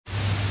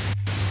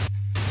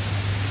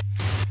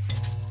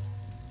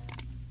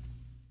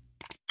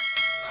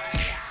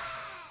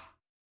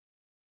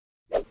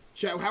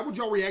Chat, how would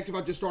y'all react if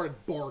I just started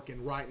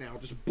barking right now?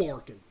 Just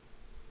barking.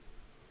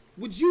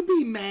 Would you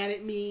be mad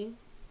at me?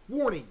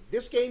 Warning,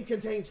 this game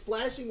contains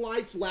flashing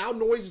lights, loud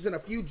noises, and a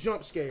few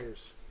jump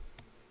scares.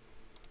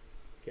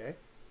 Okay.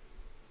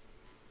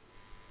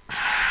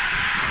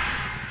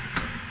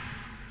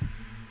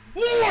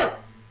 More!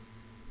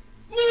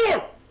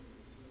 More!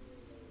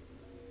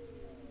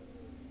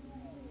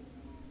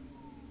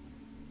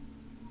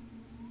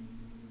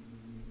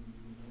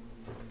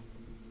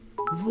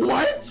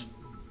 What?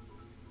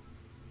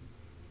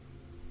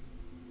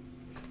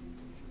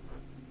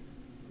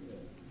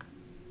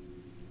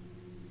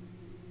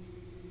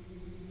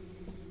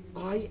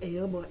 I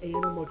am an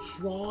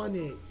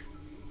animatronic.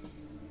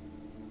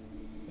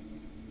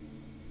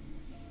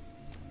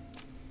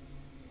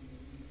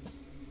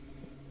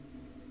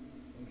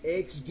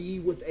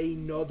 XD with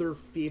another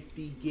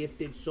 50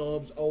 gifted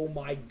subs. Oh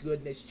my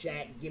goodness,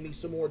 chat. Give me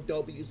some more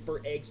W's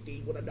for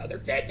XD with another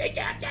 50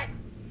 gifted.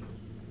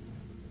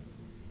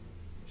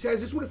 Chat,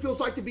 is this what it feels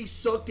like to be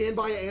sucked in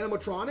by an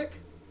animatronic?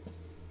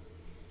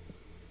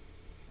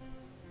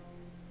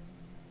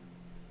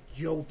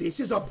 Yo,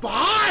 this is a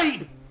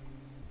vibe!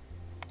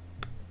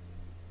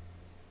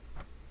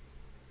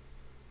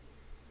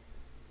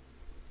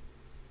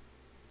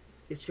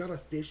 It's got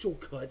official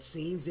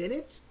cutscenes in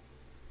it?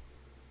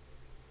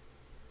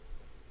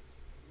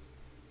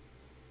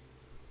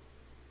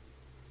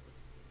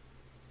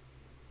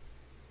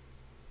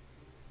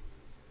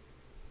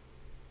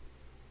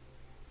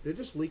 Did it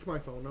just leak my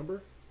phone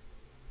number?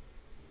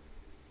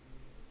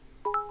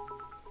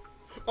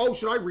 Oh,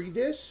 should I read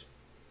this?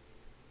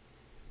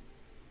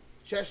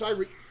 Should I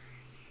read?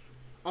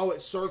 Oh,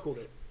 it circled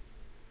it.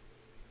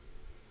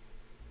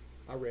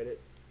 I read it.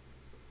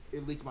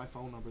 It leaked my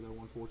phone number,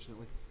 though,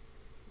 unfortunately.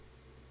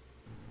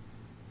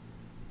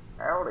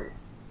 Howdy.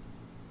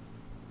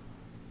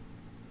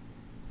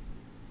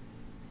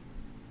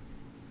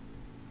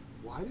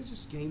 Why does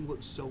this game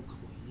look so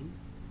clean?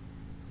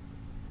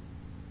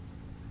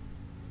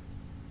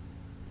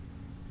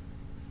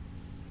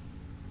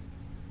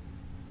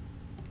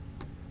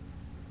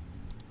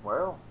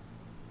 Well,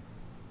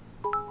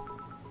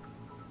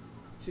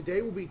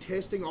 today we'll be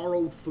testing our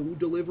old food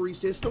delivery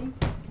system.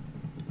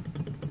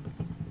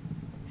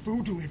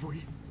 Food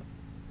delivery?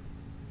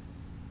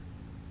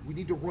 We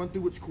need to run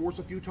through its course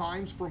a few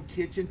times from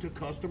kitchen to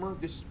customer.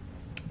 This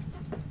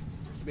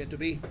it's meant to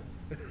be.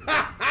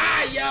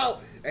 Yo!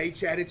 Hey,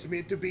 Chad, it's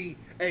meant to be.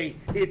 Hey,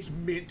 it's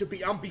meant to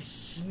be. I'm be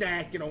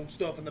snacking on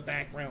stuff in the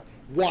background.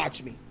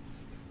 Watch me.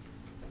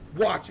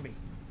 Watch me.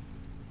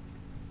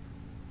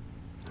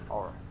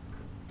 alright.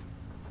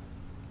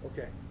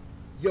 Okay.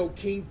 Yo,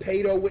 King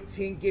Pato with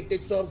 10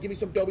 gifted subs. Give me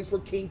some W's for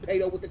King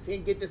Pato with the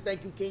 10 gifted.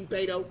 Thank you, King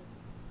Pato.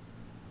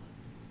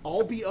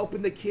 I'll be up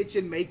in the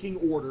kitchen making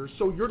orders.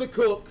 So you're the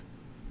cook,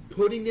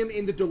 putting them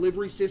in the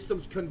delivery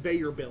system's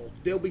conveyor belt.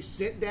 They'll be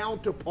sent down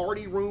to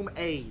party room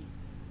A.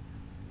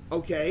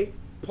 Okay?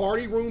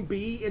 Party room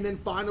B, and then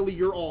finally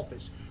your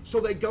office. So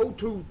they go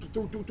to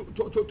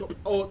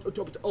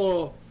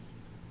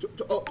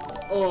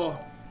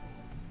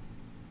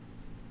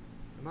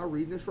am I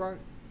reading this right?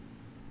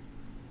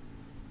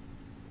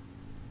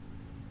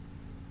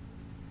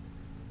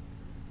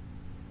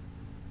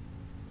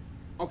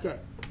 Okay,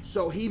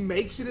 so he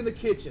makes it in the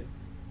kitchen.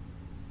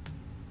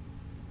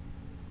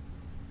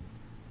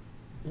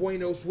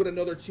 Buenos with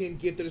another 10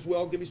 gifted as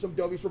well. Give me some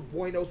W's for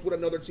Buenos with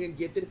another 10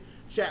 gifted.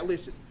 Chat,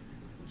 listen.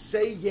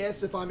 Say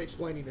yes if I'm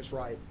explaining this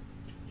right.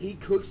 He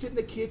cooks it in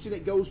the kitchen.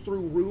 It goes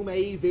through room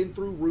A, then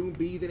through room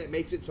B, then it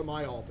makes it to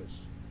my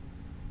office.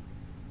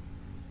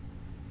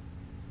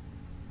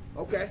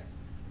 Okay.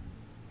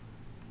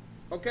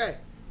 Okay.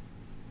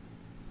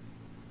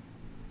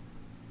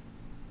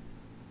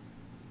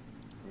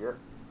 Yep.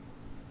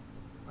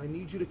 I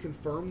need you to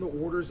confirm the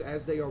orders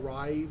as they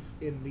arrive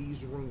in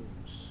these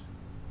rooms.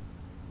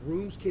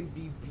 Rooms can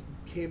be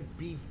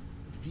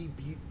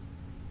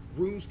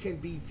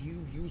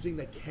viewed using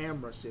the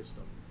camera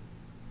system.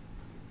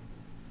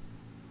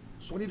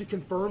 So I need to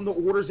confirm the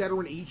orders that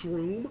are in each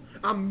room.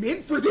 I'm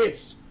meant for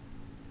this.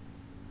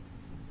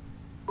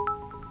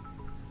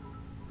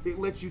 It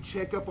lets you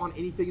check up on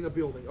anything in the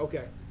building.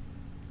 Okay.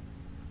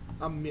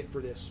 I'm meant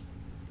for this.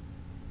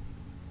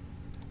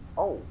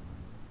 Oh.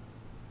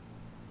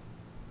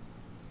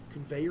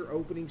 Conveyor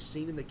openings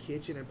seen in the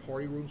kitchen and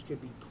party rooms can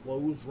be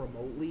closed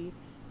remotely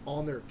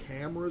on their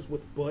cameras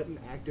with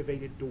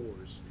button-activated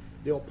doors.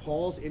 They'll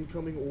pause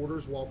incoming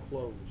orders while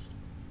closed.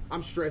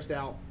 I'm stressed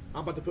out.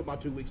 I'm about to put my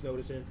 2 weeks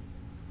notice in.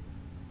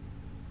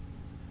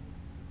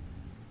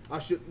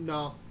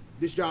 Nah.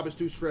 This job is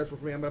too stressful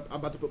for me. I'm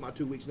about to put my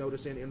 2 weeks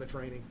notice in the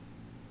training.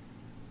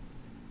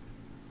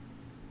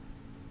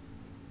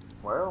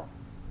 Well.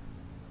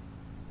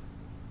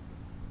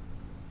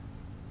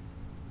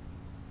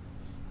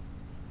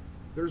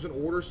 There's an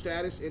order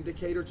status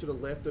indicator to the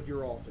left of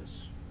your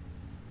office.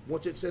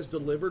 Once it says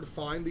delivered,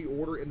 find the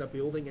order in the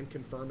building and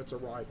confirm its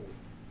arrival.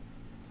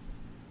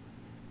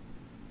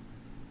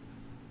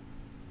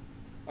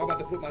 I'm about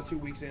to put my 2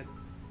 weeks in.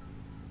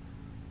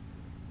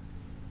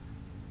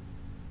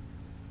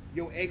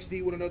 Yo,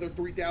 XD with another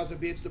 3,000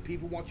 bits. The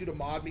people want you to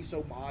mod me,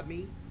 so mod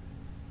me.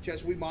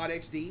 Chess, we mod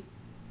XD.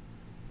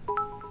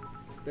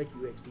 Thank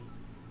you, XD.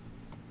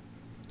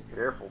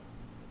 Careful.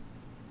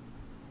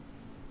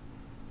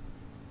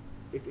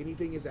 If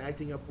anything is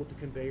acting up with the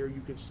conveyor,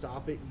 you can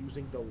stop it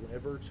using the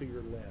lever to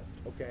your left.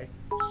 Okay?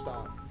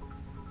 Stop.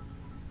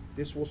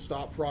 This will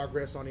stop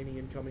progress on any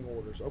incoming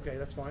orders. Okay,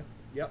 that's fine.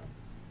 Yep.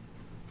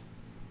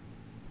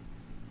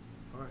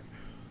 Alright.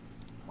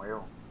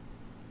 Well.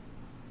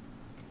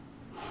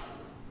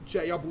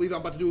 Chat, y'all believe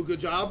I'm about to do a good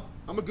job?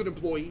 I'm a good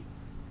employee.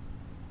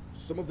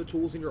 Some of the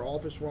tools in your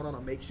office run on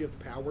a makeshift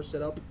power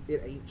setup.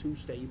 It ain't too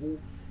stable.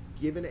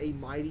 Given a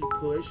mighty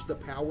push, the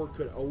power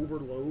could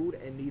overload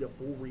and need a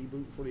full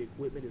reboot before the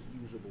equipment is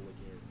usable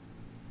again.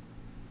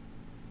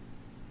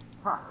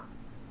 Huh.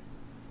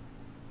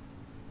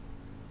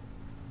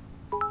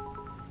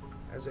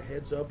 As a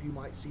heads up, you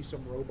might see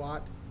some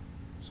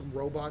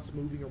robots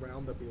moving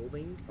around the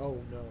building.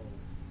 Oh no.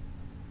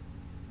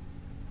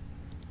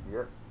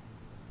 Yep.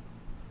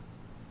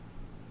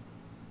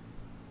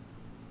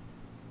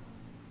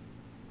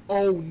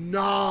 Oh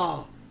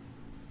nah.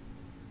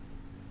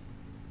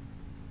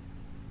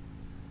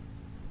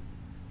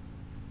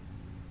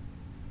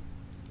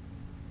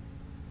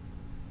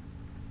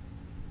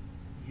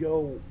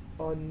 Yo,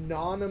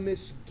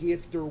 anonymous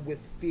gifter with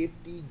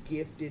 50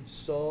 gifted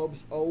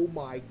subs. Oh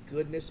my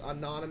goodness,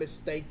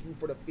 anonymous, thank you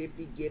for the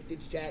 50 gifted.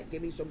 Chat,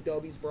 give me some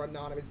W's for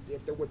anonymous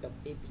gifter with the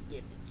 50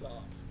 gifted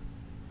subs.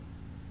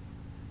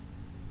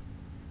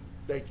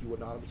 Thank you,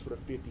 anonymous, for the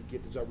 50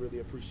 gifteds. I really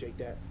appreciate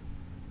that.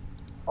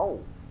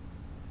 Oh.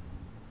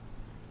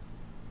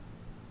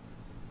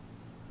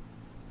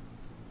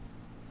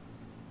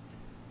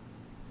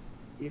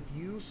 If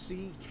you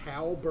see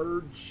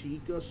Cowbird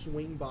Chica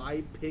swing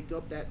by, pick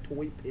up that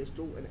toy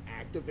pistol and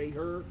activate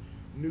her.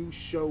 New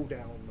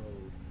showdown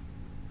mode.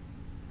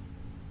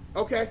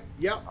 Okay,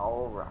 yep.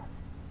 All right.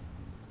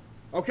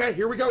 Okay,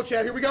 here we go,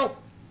 Chad. Here we go.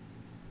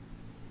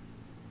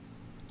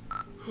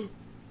 I'm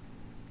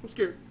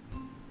scared.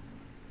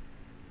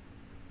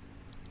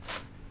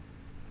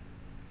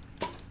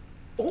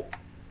 Oh.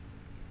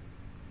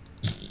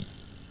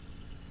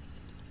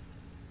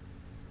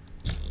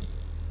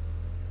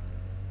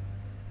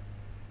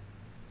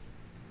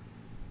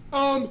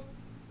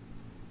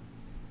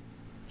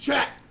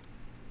 Chat.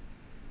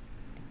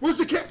 Where's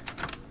the cat?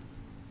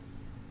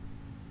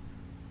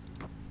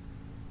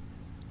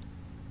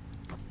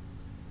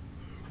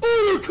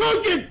 Oh, you're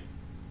cooking!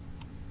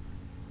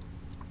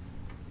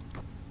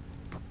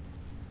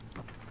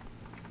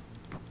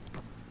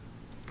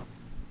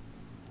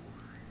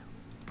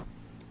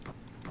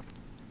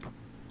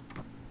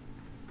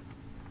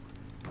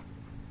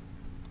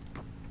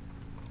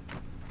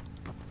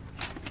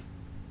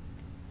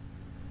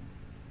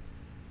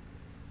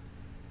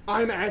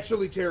 I'm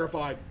actually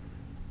terrified.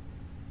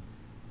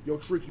 Yo,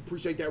 Tricky,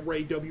 appreciate that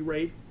raid, W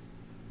raid.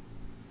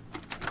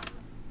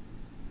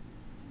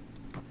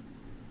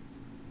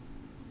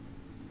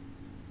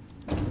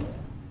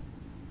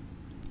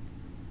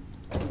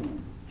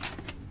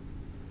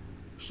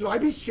 Should I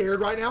be scared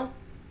right now?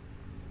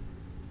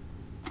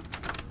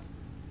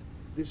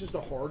 This is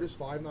the hardest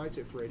Five Nights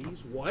at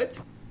Freddy's? What?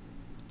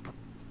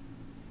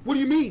 What do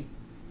you mean?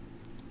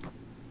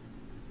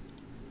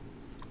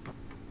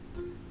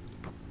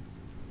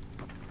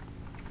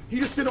 He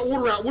just sent an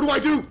order out. What do I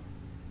do?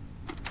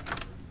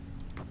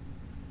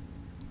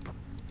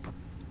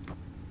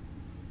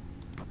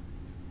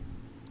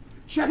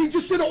 Chad, he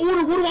just sent an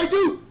order. What do I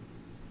do?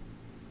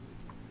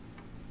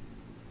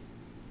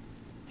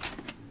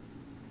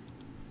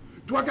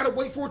 Do I gotta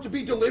wait for it to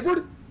be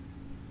delivered?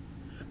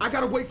 I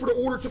gotta wait for the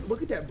order to...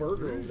 Look at that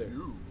burger over there.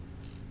 You.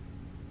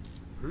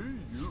 Hey,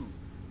 you.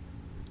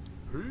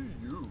 Hey,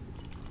 you.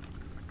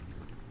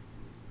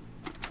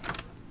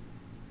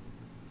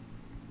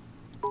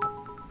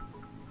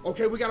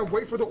 Okay, we gotta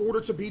wait for the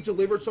order to be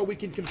delivered so we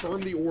can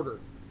confirm the order.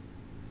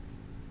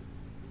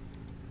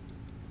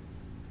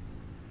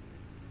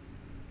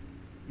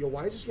 Yo,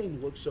 why does this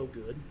game look so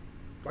good?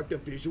 Like the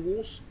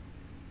visuals?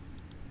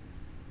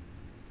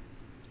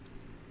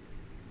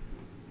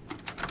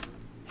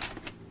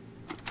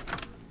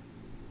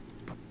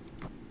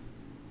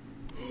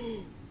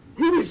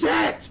 Who is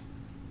that?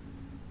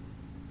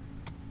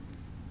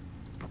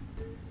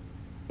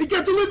 It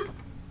got delivered!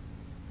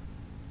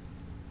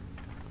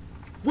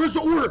 Where's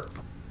the order?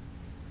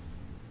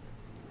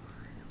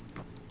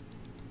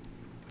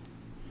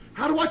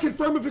 How do I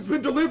confirm if it's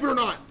been delivered or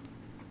not?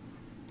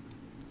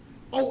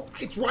 Oh,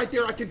 it's right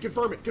there. I can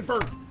confirm it.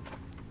 Confirm.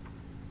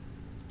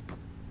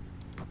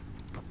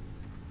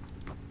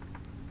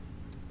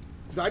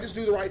 Did I just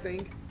do the right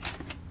thing?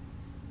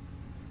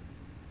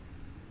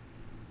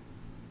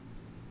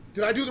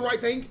 Did I do the right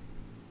thing?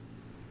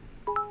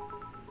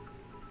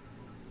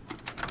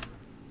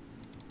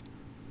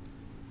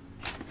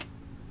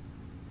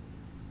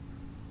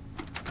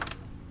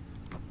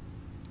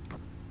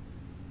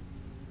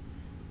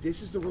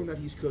 This is the room that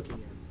he's cooking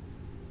in.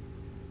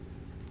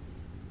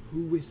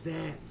 Who is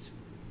that?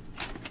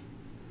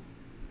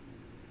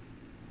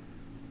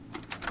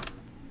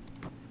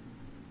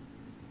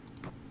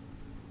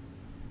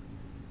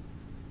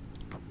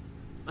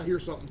 I hear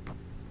something.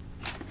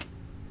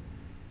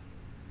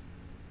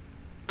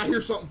 I hear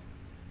something.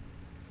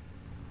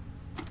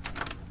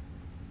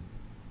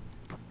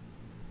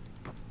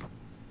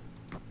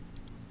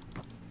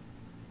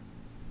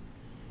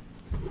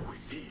 Who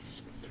is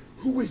this?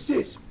 Who is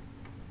this?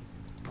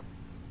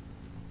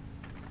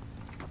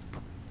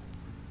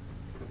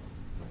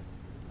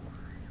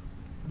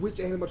 Which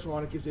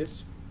animatronic is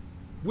this?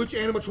 Which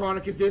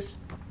animatronic is this?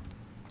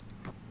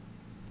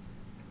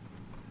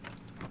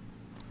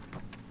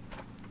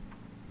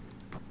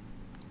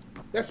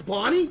 That's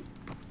Bonnie?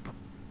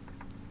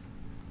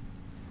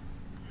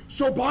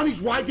 So Bonnie's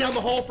right down the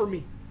hall from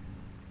me.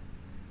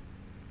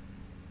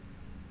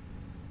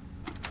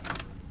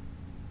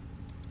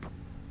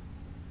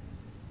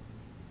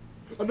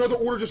 Another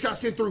order just got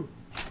sent through.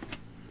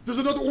 There's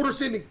another order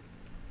sending.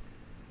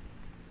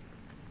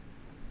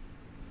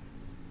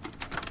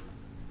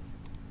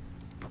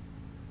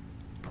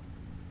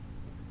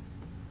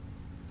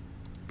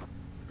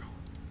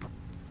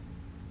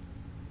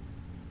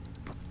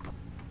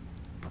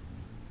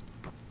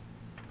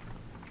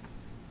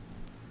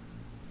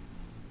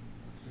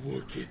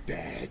 Look at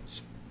that.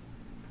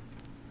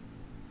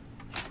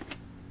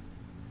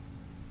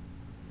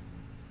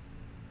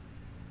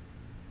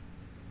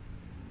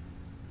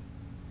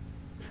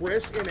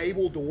 Press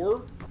enable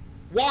door?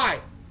 Why?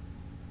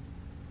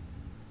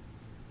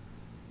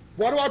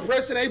 Why do I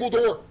press enable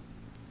door?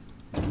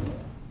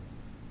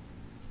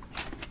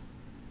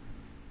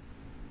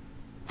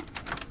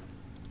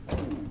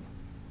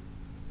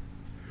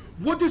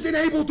 What does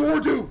enable door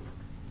do?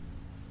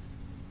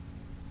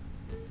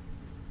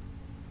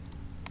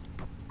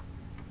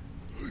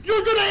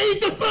 You're gonna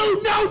eat the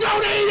food! No,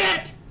 don't eat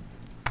it!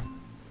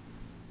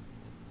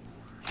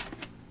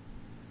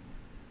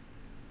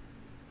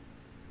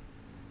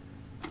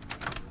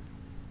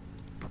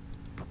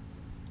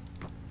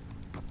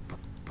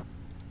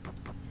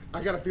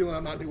 I got a feeling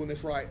I'm not doing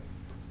this right.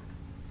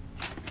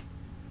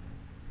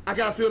 I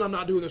got a feeling I'm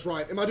not doing this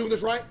right. Am I doing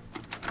this right?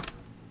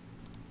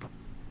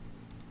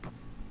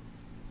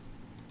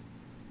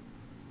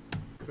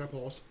 Can I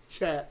pause?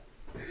 Chat.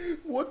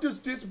 What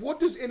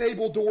does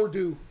enable door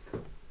do?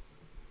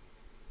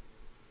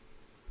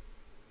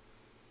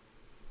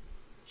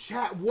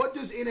 Chat, what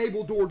does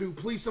enable door do?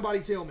 Please somebody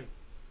tell me.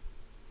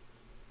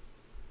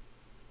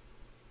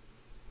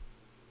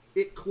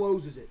 It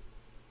closes it.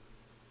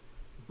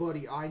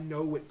 Buddy, I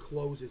know it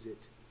closes it.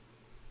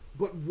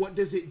 But what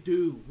does it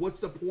do? What's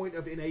the point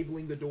of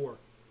enabling the door?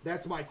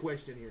 That's my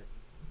question here.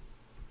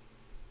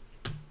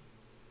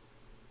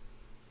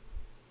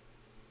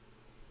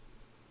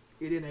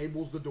 It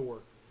enables the door.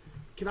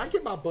 Can I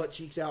get my butt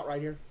cheeks out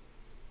right here?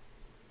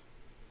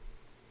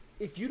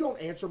 If you don't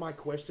answer my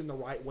question the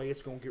right way,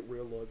 it's going to get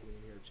real ugly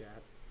in here,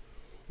 chat.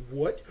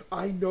 What?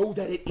 I know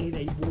that it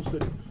enables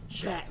the...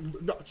 Chat,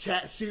 no,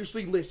 chat,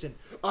 seriously, listen.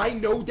 I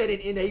know that it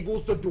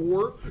enables the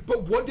door,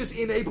 but what does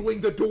enabling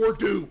the door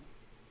do?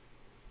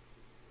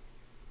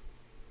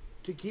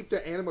 To keep the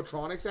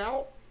animatronics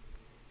out?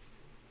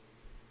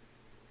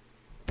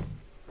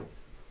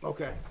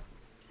 Okay.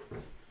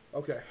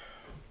 Okay.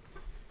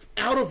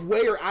 Out of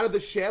where? Out of the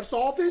chef's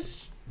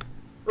office?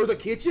 Or the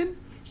kitchen?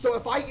 So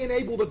if I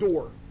enable the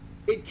door,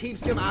 it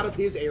keeps him out of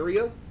his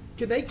area?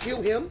 Can they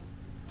kill him?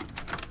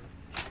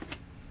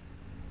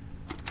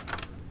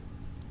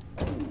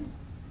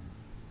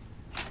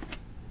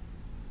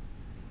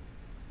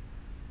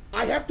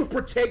 I have to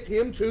protect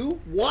him too?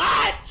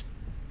 What?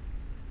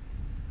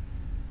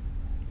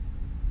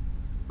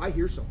 I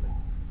hear something.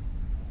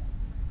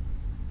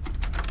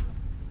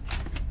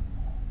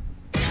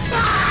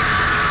 Ah!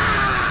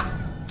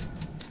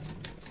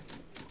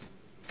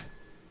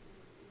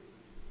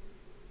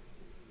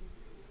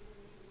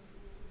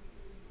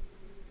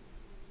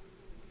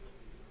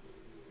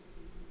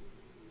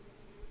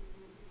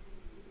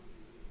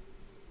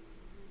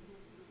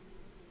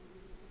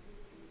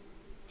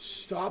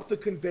 Stop the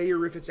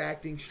conveyor if it's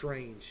acting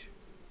strange.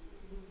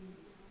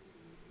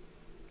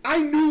 I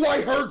knew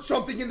I heard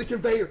something in the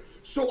conveyor,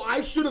 so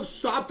I should have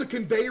stopped the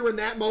conveyor in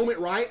that moment,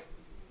 right?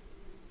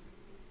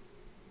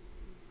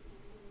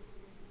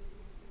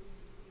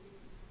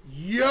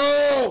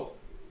 Yo!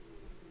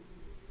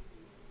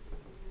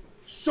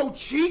 So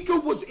Chica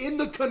was in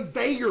the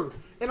conveyor,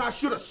 and I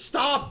should have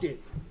stopped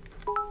it.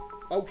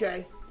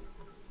 Okay.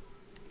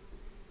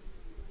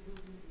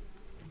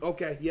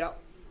 Okay, yep.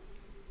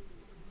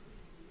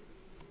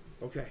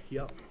 Okay,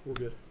 yep, we're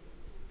good.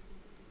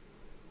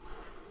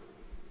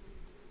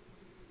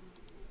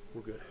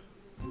 We're good.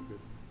 We're good.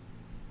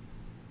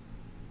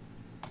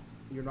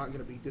 You're not going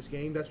to beat this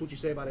game? That's what you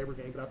say about every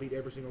game, but I beat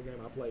every single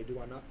game I play. Do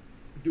I not?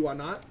 Do I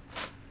not?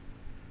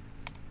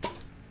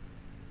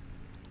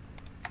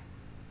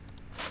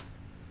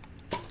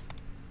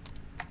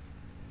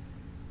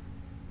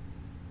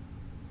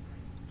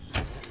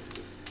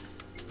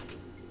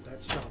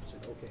 That stops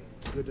it. Okay,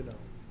 good to know.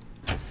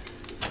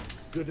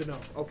 Good to know.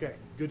 Okay,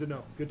 good to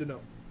know. Good to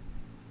know.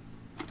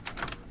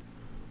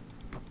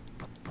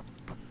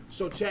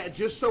 So chat,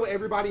 just so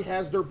everybody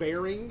has their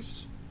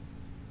bearings,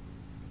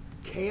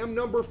 Cam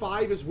number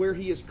 5 is where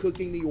he is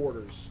cooking the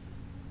orders.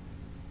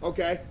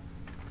 Okay.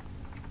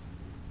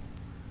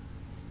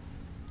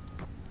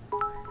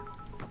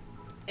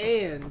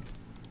 And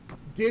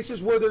this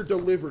is where they're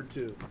delivered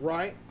to,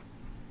 right?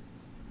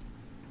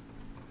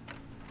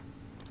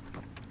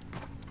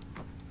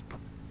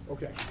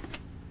 Okay.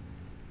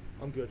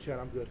 I'm good, Chad.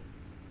 I'm good.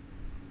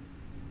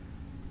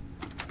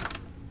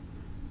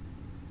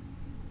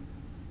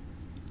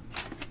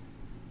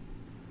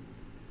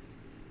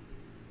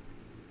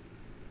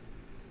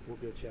 We're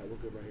good, Chad. We're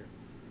good right here.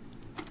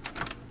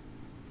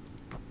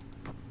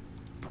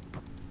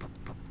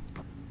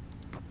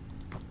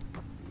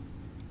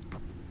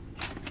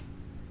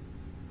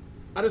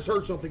 I just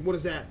heard something. What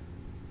is that?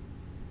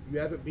 You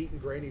haven't beaten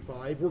Granny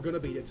 5. We're going to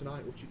beat it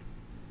tonight. What you...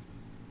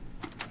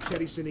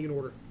 Chad, he's sending an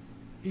order.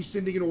 He's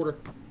sending an order.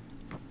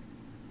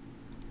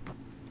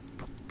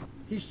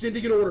 He's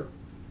sending an order.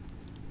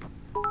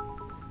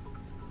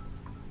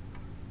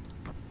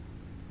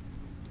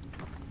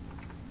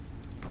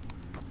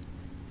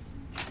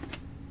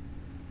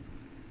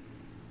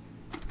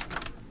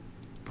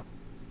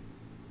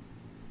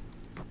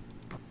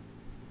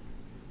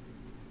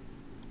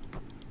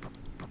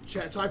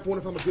 Chat, type 1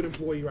 if I'm a good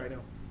employee right now.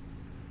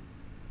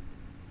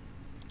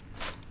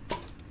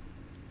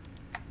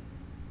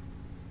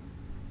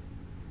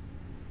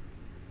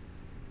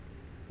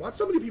 Why'd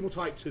so many people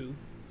type 2?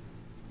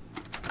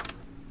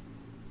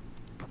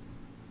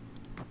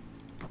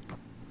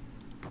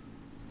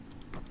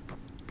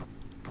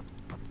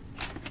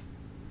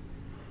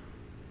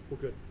 We're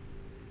good.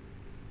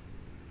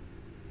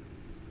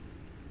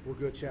 We're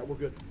good, chat. We're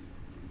good.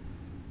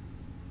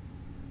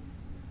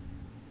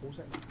 What was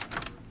that?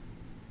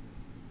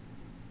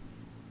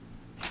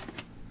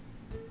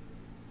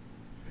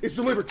 It's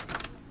delivered.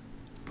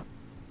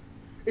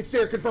 It's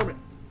there. Confirm it.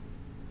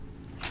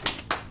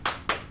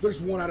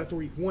 There's 1 out of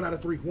 3. 1 out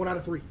of 3. 1 out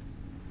of 3.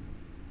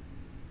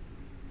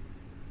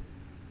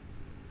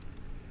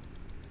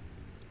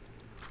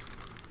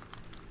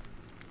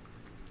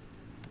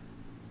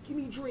 Give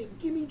me drink.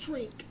 Give me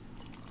drink.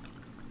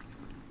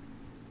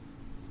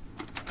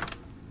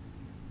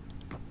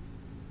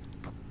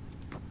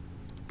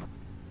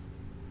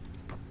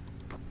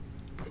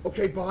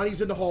 Okay,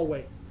 Bonnie's in the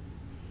hallway.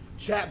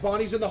 Chat,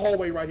 Bonnie's in the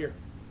hallway right here.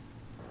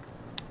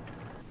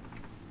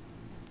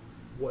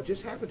 What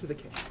just happened to the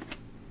cat?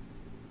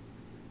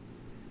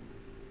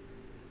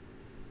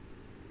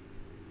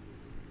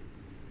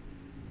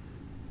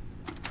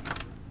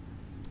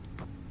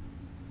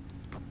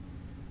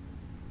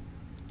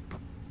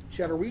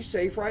 Chat, are we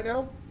safe right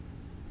now?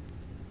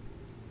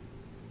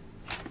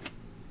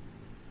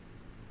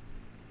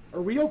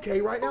 Are we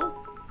okay right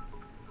now?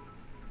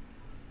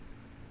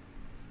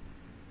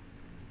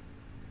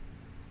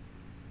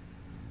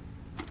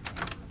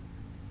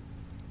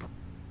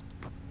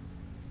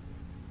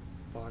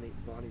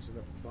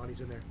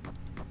 Bonnie's in there.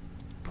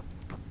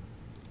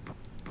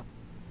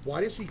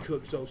 Why does he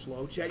cook so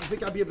slow? Chat, you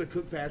think I'd be able to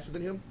cook faster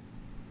than him?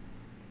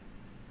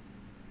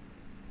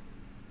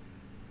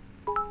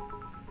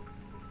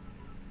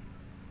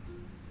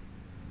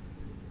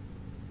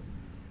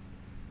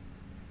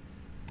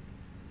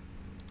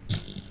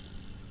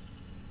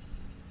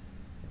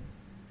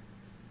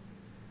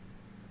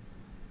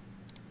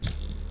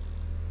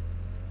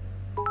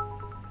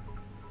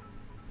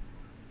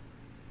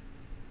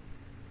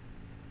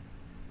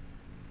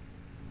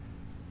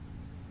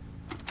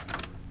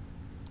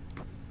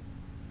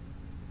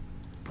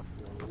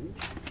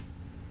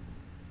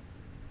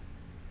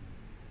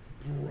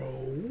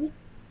 Bro?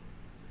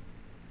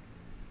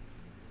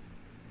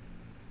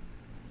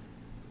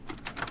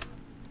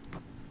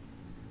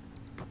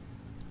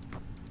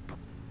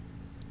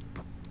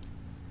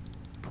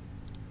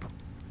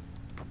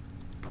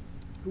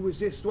 Who is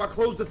this? Do I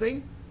close the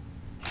thing?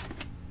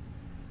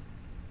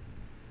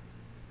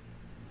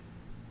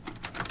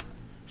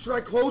 Should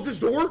I close this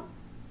door?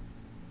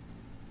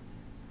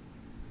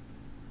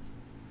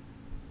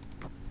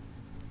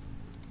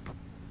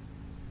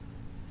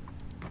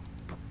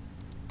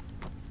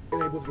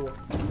 Enable the door.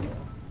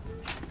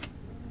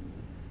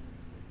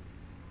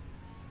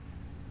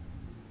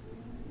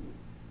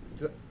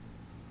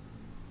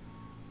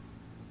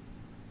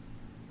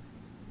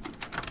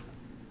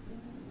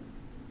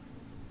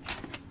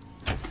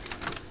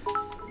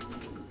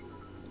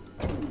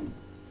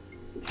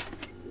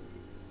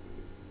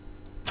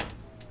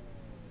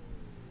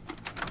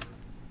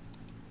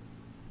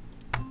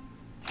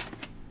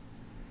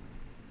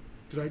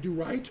 Did I do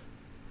right?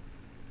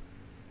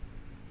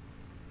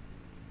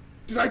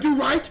 Did I do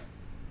right?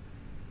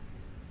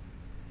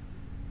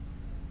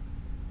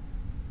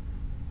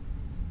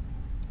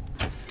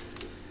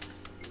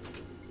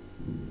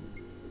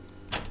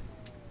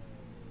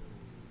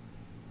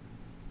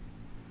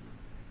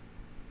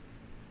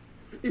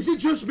 Is it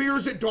just me or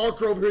is it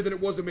darker over here than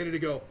it was a minute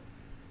ago?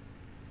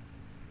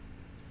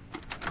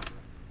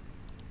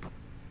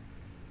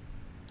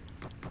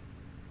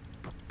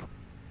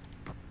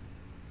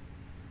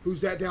 Who's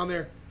that down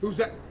there? Who's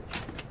that?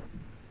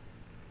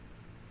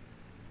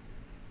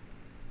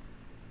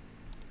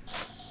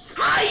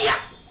 Hiya!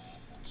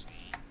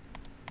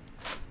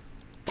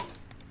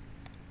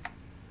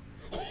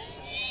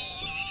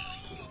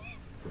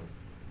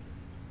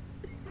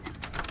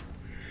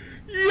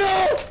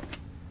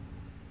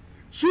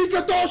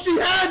 Chica thought she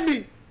had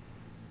me!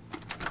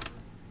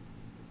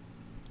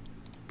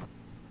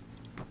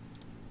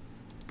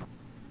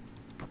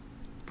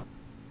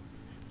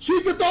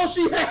 Chica thought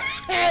she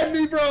had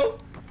me, bro!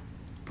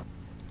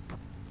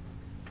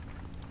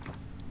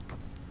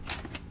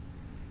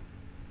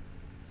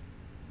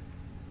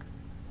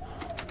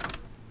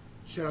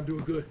 Shit, I'm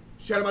doing good.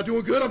 Shit, am I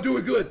doing good? I'm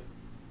doing good.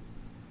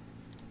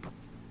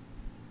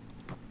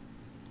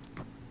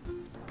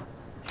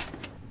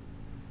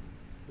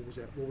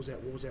 What was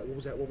that? What was that? What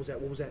was that? What was that? What was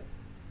that? What was that?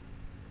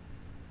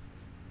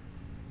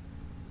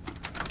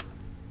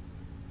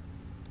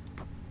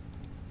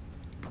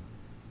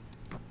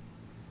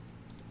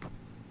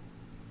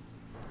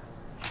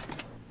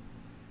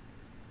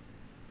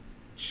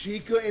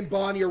 Chica and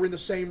Bonnie are in the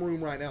same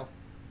room right now.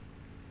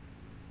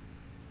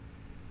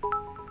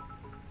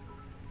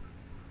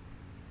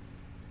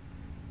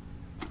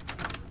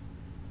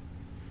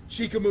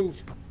 Chica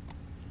moved.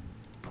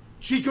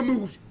 Chica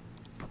moved.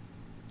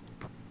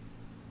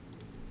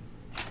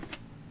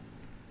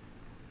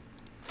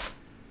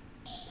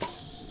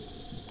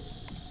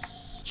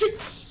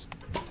 Chica.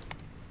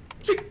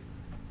 Chica.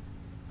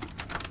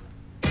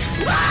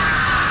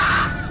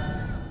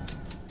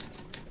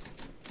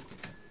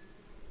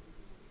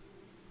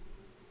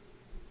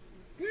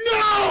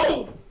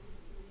 No!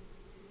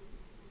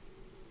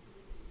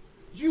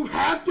 You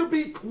have to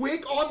be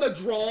quick on the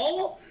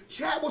draw?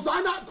 Chat, was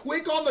I not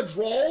quick on the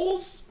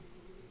draws?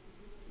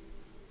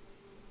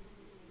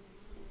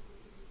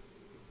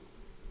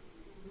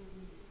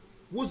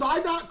 Was I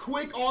not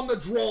quick on the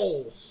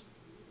draws?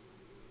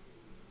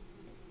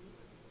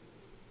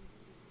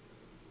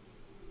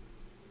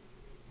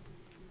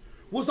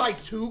 Was I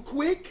too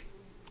quick?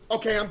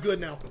 Okay, I'm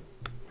good now.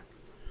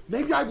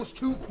 Maybe I was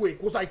too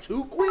quick. Was I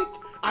too quick?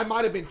 I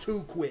might have been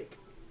too quick.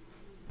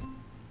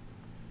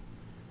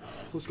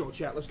 Let's go,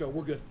 chat. Let's go.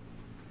 We're good.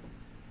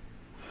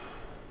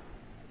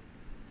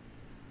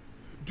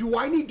 Do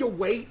I need to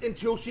wait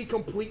until she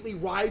completely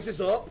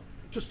rises up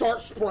to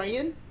start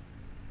spraying?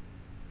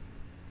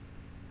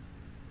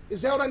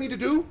 Is that what I need to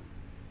do?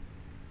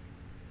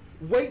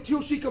 Wait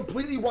till she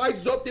completely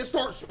rises up, then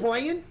start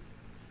spraying?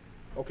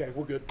 Okay,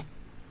 we're good.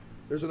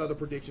 There's another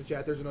prediction,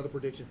 chat. There's another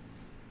prediction.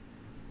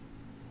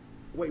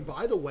 Wait,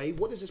 by the way,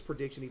 what does this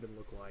prediction even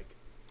look like?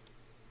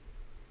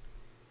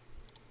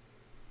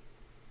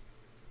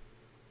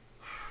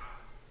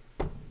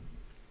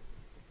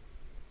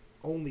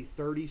 Only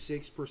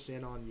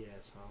 36% on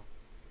yes, huh?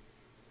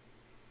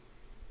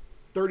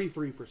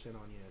 33%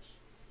 on yes.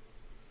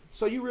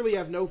 So you really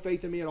have no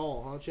faith in me at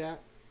all, huh, chat?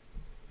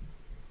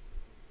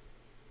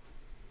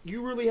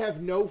 You really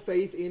have no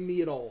faith in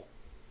me at all.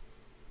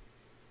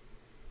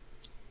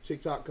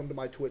 TikTok, come to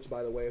my Twitch,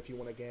 by the way, if you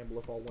want to gamble.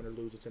 If I'll win or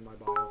lose, it's in my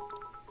bio. Alright,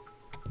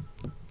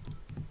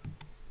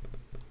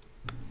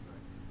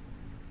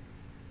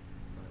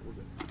 we're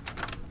good.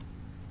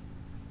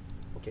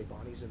 Okay,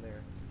 Bonnie's in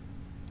there.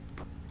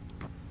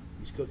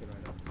 He's cooking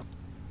right now.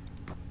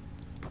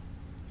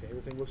 Okay,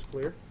 everything looks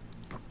clear.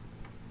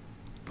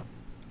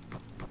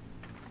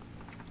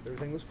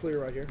 Everything looks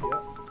clear right here.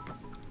 Yep.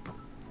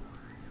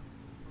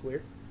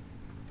 Clear.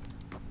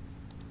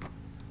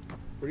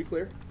 Pretty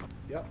clear.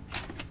 Yep.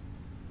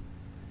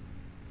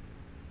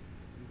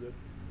 I'm good.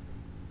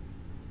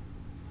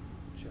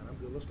 Chat, I'm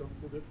good. Let's go.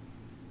 We're good.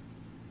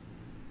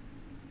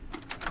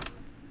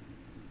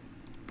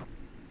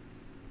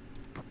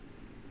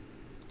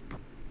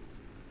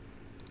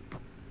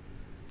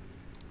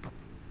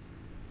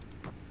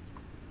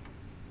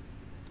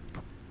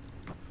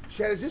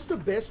 Chad, is this the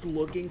best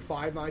looking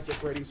Five Nights at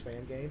Freddy's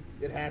fan game?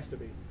 It has to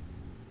be.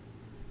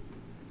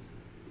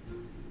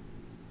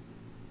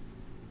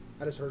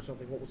 I just heard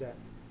something. What was that?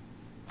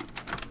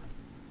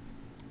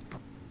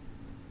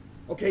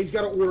 Okay, he's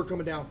got an order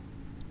coming down.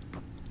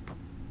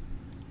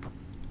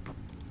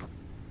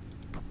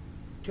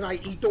 Can I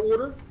eat the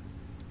order?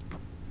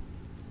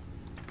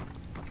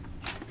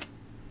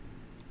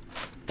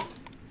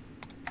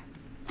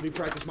 Let me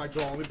practice my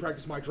draw. Let me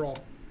practice my draw.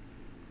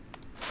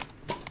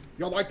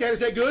 Y'all like that? Is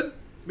that good?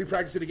 Let me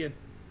practice it again.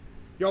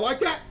 Y'all like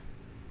that?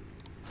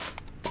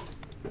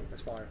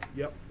 That's fire.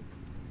 Yep.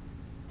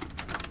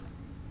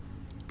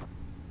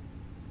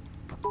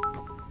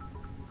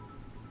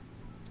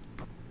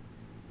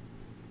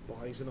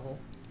 Bonnie's in the hole.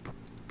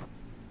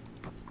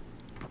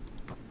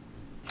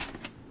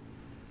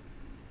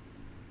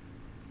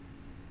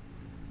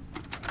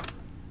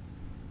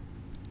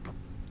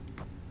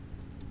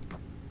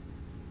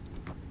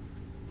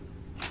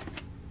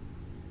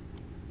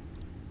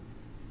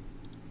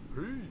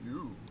 Hey,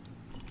 you.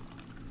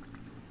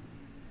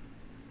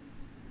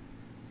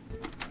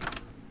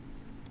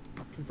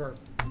 Confirm.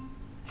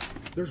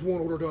 There's one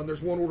order done.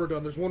 There's one order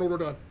done. There's one order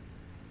done.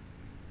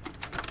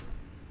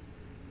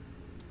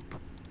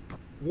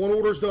 One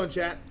order's done,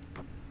 chat.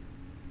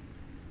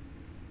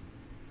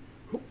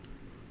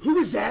 Who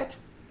is that?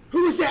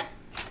 Who is that?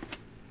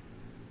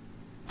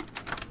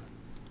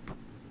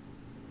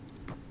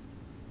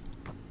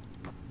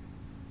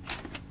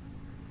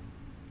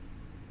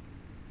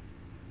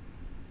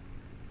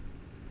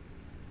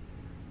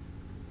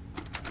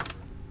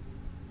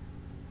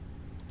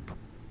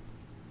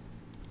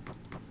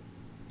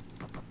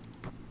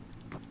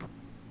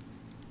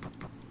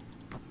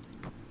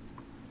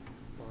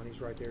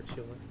 Bonnie's right there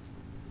chilling.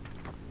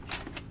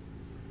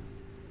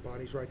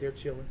 Bonnie's right there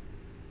chilling.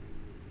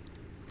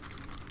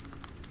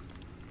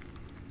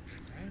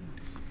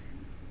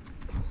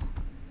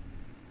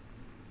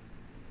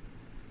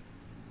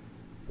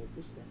 What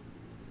was that?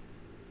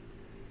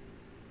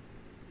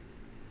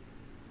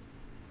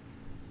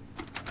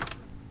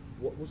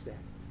 What was that?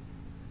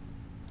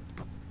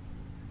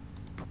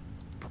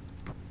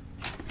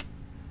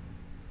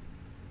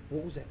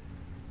 What was that?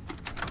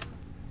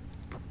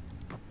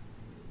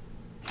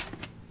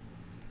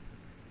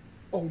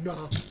 Oh,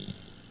 nah.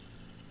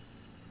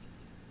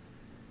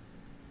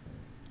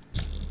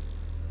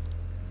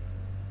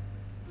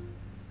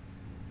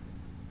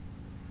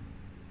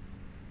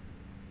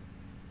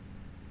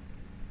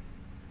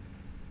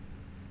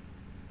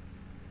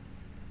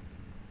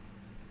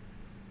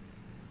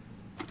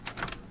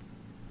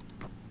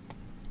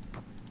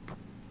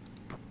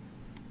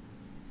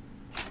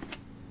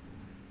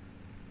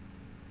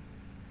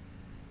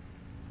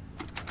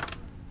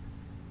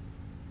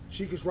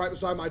 Chica's right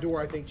beside my door,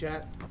 I think,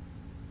 chat.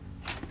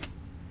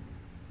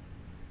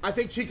 I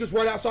think Chica's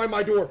right outside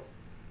my door.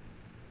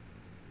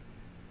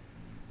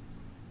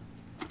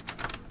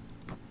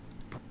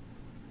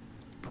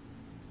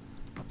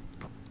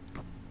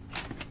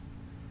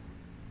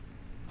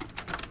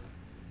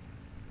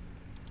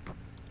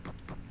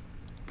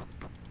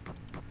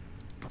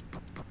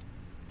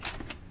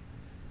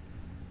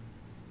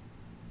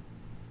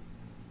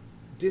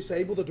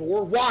 Disable the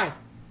door? Why?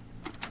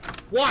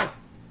 Why?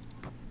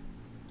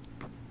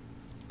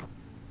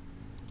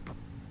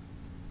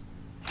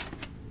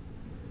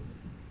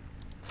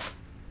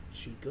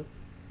 Chica.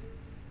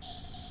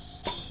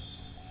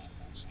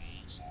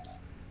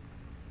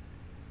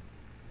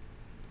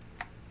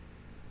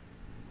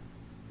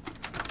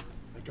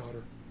 I got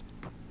her.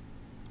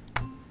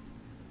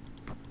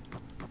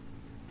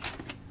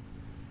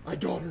 I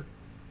got her.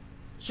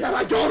 Chad,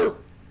 I got her.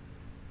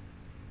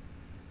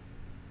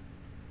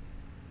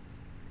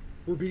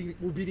 We're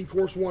beating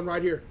course 1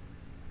 right here.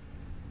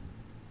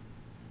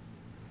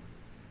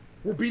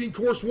 We're beating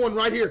course 1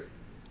 right here.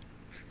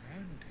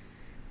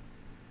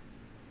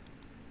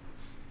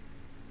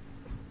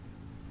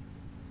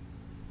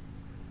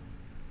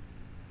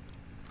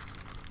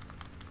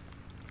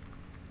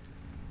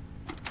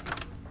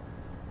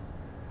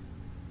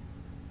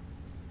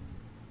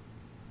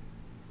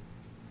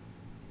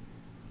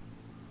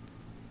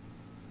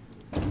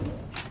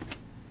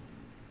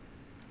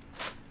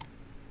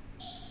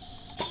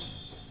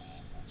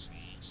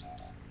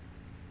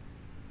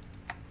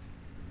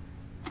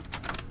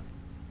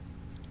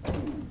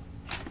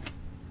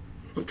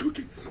 I'm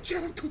cooking.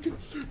 Chad, I'm cooking.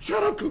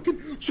 Chad, I'm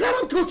cooking. Chad,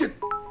 I'm cooking.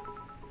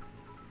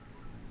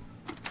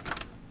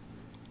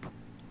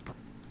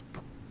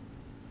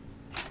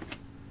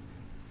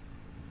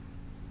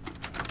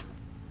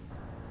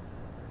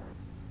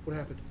 What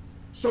happened?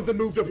 Something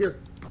moved up here.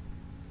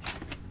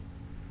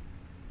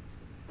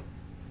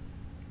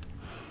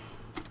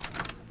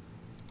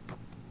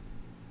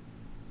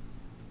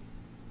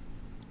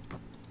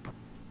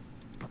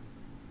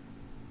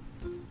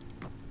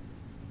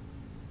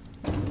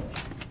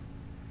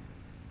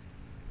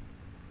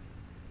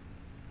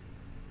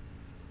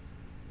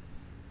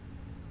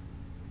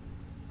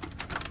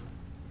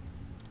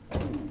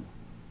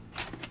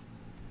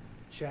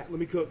 Chat, let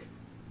me cook.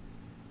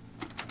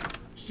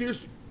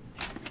 Seriously.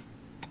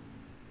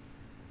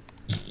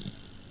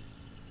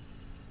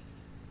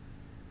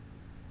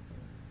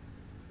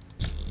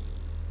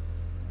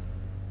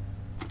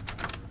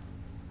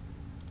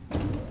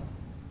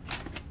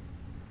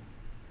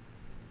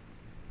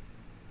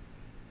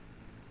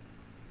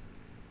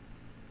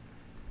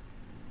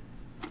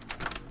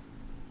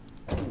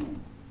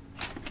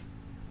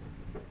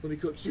 Let me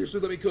cook. Seriously,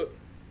 let me cook.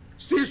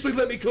 Seriously,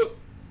 let me cook.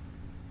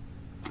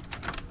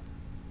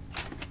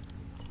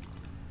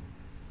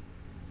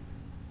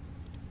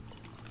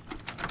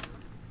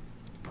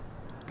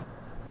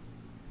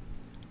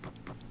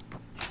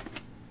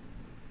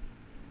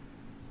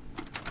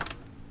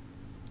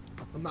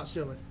 I'm not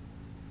selling.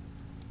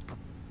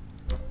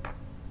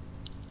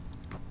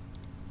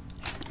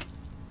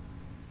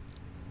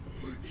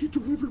 He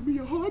delivered me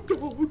a hot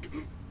dog.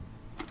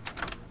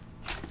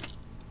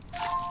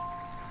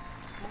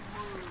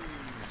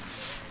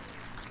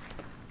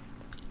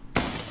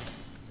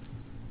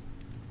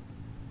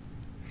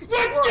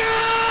 Let's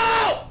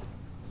go!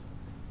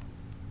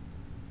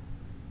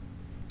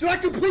 Did I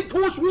complete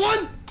course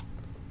 1?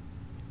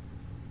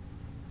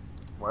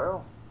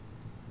 Well.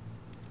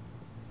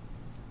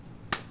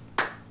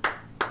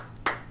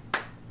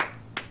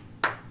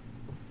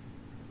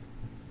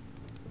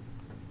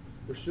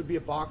 There should be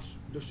a box.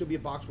 There should be a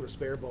box with a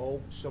spare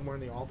bulb somewhere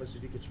in the office.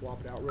 If you could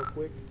swap it out real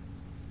quick.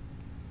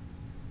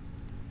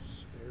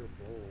 Spare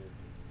bulb.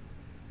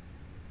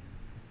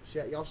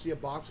 Chat, y'all see a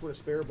box with a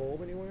spare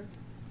bulb anywhere?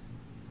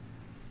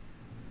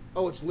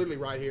 Oh, it's literally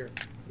right here.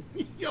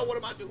 Yo, what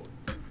am I doing?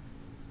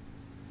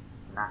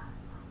 Nah.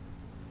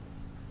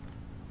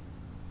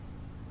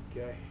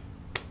 Okay.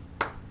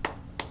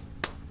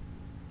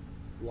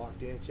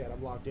 Locked in, chat.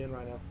 I'm locked in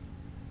right now.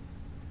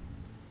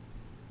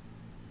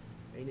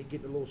 Ain't it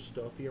getting a little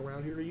stuffy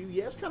around here to you?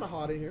 Yeah, it's kind of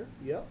hot in here.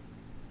 Yep.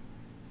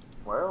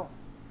 Well,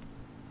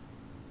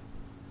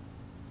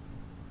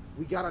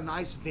 We got a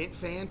nice vent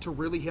fan to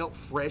really help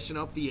freshen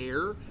up the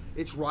air.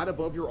 It's right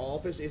above your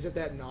office. Isn't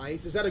that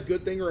nice? Is that a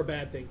good thing or a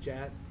bad thing,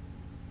 chat?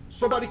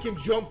 Somebody can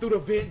jump through the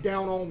vent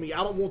down on me. I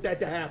don't want that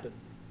to happen.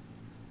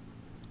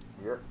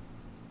 yep.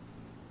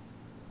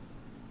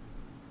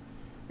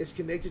 It's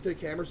connected to the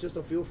camera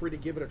system. Feel free to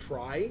give it a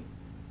try.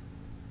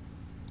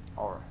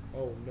 All right.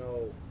 Oh,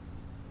 no.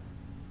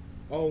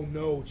 Oh,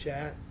 no,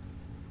 chat.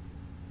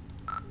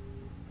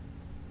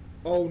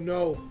 Oh,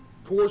 no.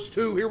 Course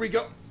 2. Here we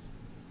go.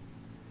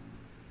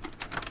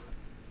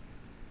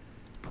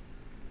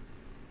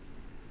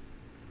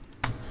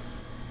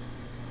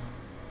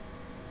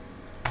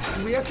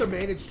 Do we have to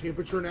manage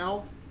temperature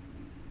now?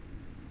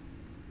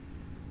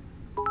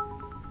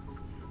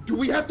 Do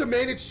we have to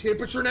manage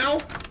temperature now?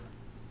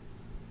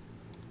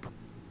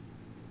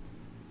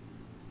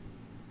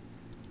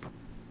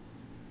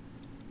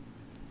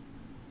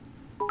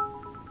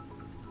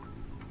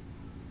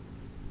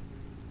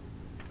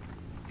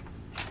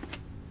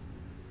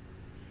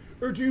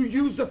 Or do you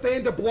use the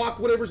fan to block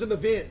whatever's in the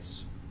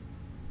vents?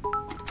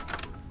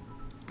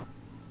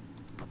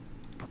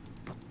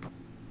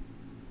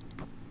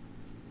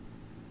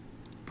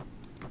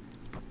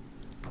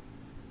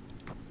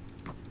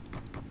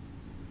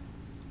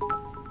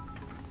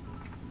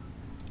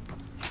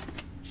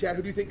 Chad,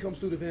 who do you think comes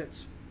through the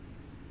vents?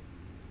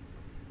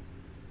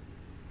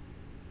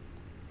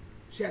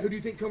 Chad, who do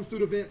you think comes through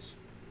the vents?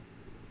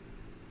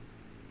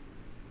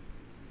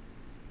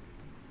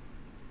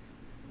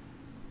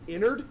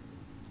 Innard?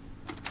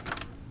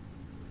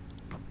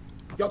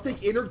 Y'all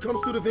think Innard comes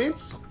through the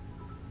vents?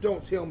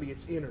 Don't tell me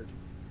it's Innard.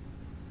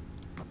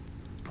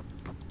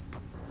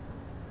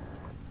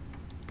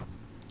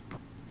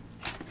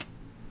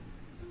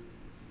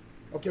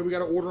 Okay, we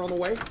got an order on the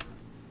way.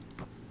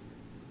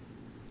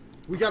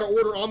 We got an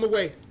order on the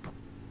way.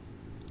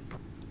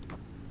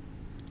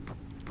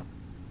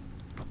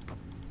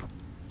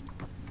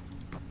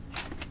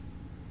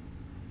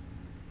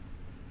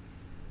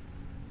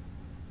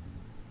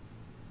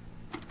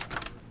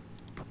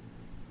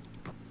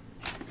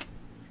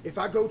 If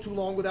I go too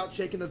long without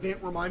checking the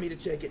vent, remind me to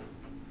check it.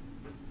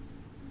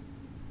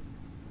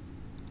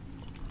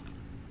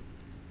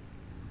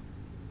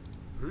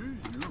 Hey,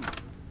 you.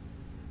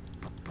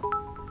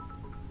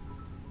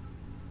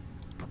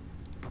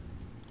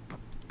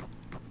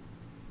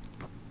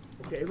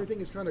 Okay,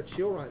 everything is kind of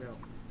chill right now.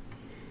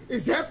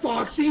 Is that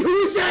Foxy? Who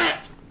is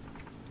that?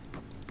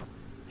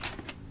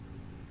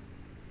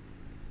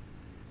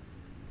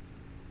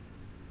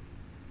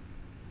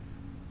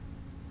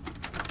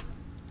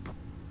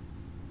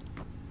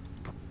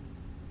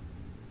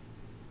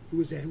 Who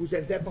is that? Who is that?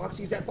 Is that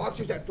Foxy? Is that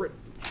Foxy? Is that Freddy?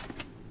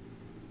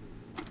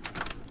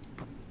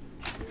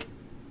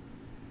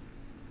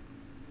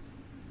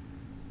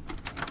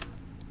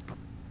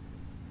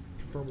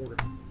 Confirm order.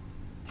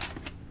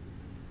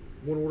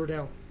 One order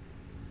down.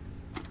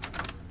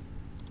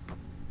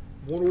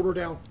 One order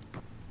down.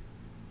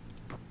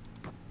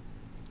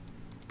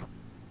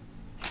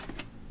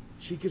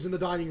 Chica's in the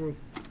dining room.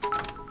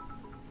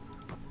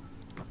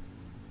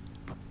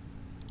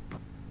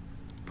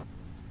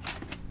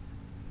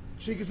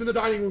 Chica's in the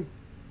dining room.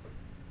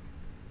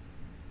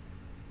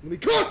 Let me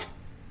cook!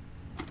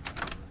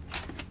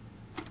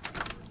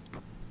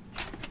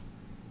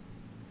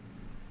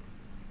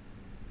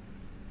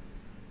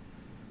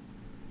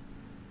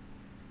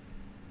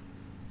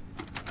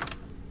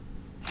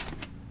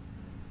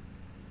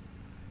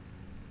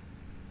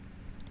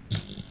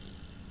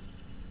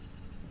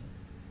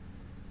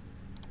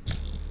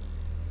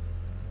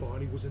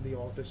 Bonnie was in the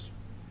office.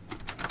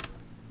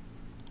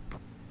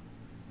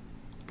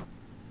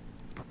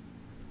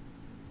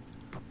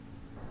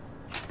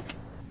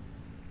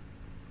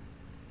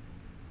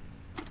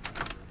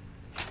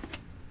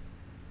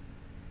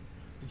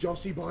 Did y'all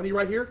see Bonnie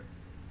right here?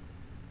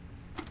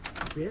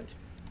 Vent?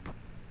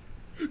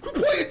 Quit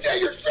playing, Jay!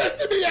 You're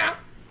stressing me out!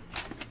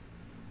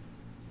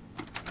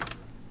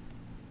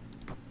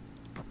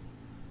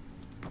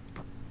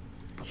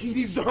 He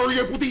needs to hurry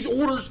up with these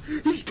orders!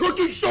 He's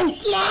cooking so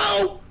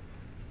slow!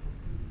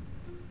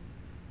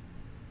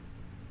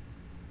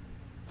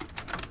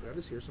 Did I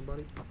just hear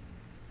somebody?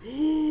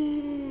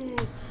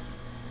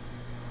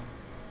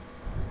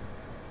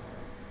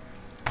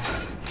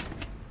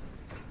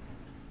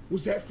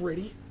 Was that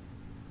Freddy?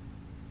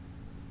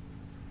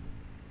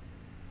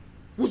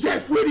 Was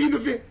that Freddy in the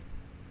vent?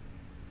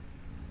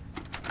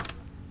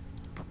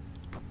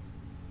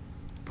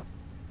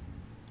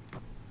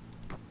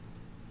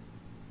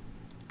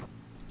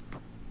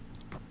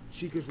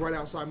 Chica's right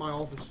outside my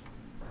office.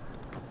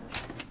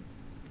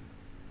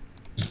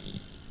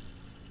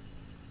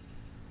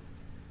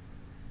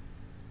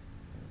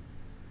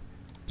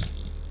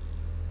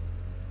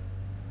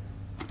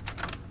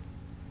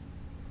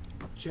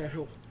 Chad,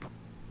 help.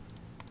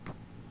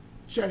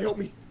 Chad, help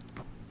me.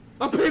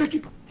 I'm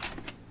panicking.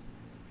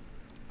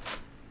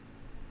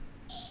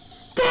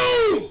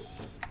 Boom!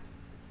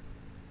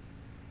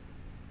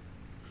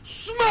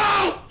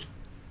 Smoke!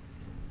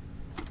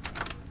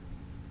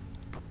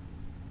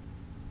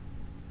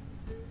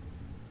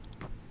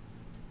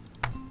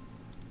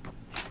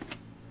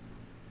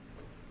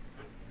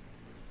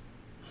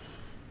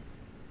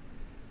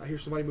 hear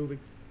somebody moving.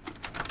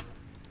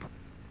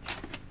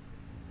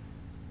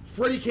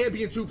 Freddy can't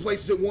be in two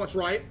places at once,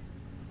 right?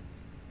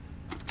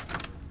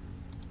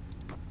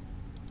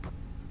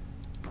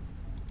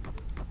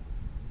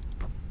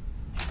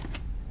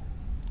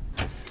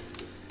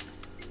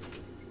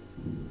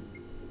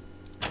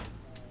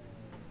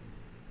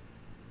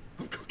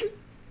 I'm cooking!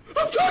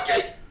 I'm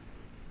cooking!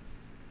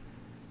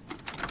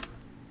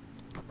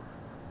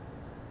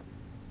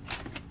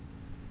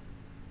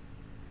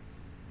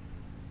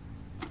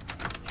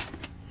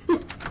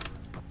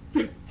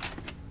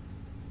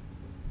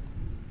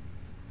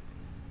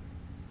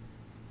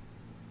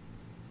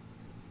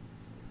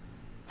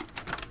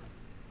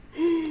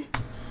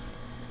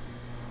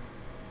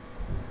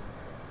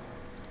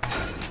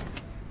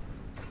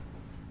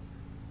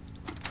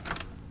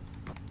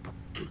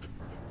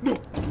 No!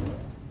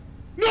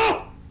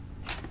 No!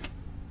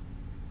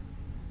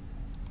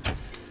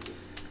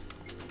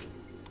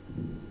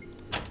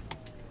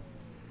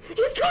 I'm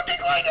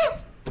cooking right now!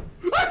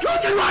 I'm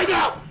cooking right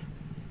now!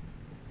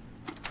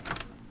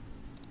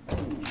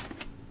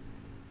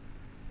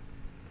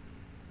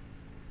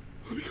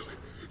 Let me go.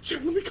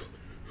 Chat, let me go.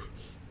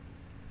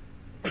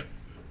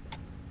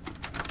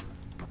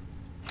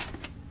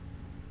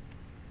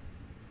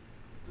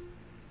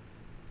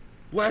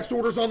 Last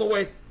order's on the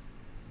way.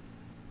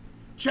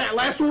 Chat,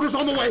 last order's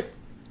on the way.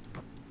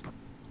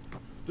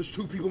 There's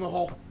two people in the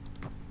hall.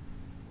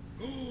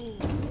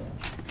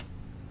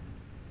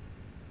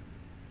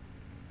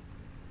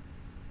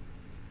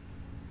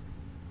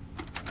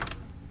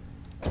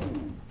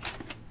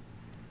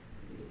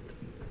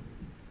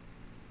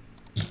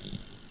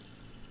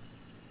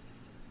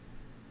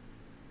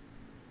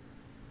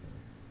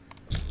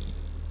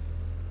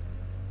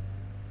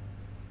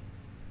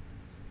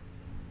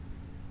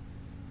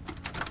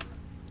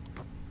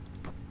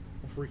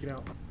 I'm freaking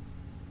out.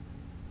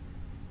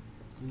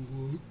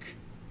 Look.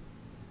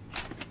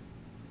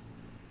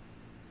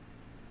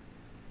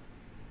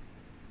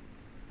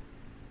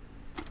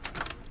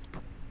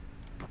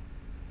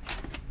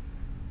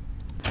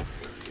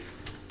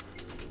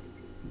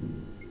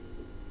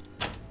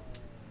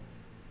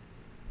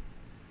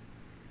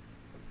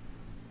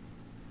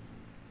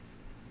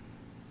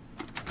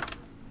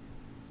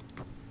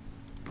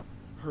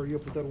 Hurry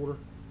up with that order.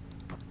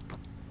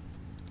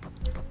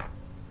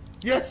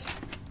 Yes!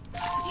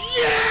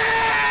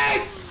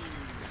 Yes!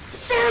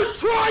 First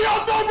try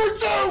on number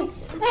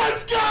 2!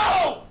 Let's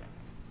go!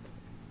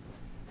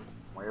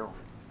 Well,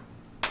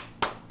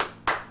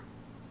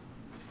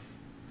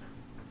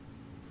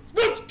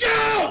 Let's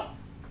go!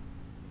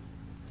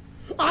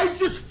 I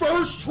just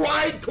first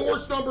tried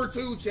course number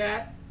 2,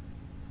 chat.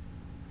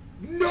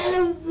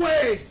 No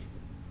way!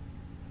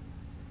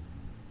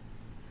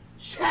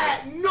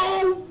 Chat,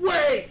 no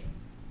way!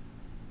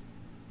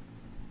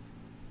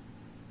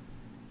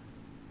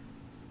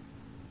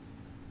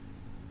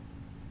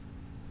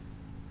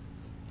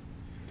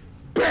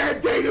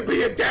 Bad day to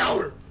be a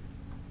doubter!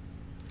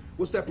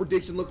 What's that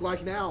prediction look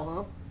like now,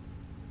 huh?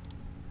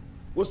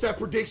 What's that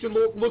prediction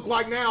look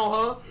like now,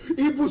 huh?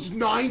 It was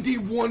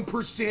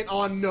 91%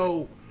 on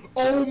no.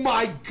 Oh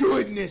my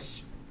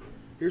goodness!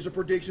 Here's a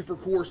prediction for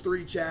course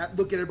 3, chat.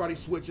 Look at everybody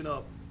switching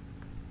up.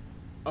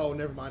 Oh,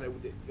 never mind.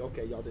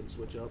 Okay, y'all didn't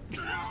switch up.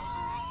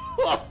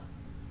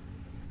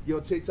 Yo,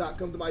 TikTok,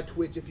 come to my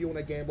Twitch if you want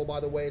to gamble, by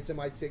the way. It's in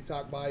my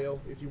TikTok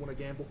bio if you want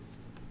to gamble.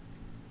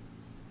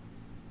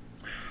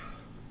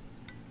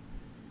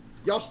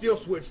 Y'all still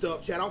switched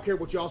up, chat. I don't care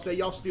what y'all say.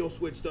 Y'all still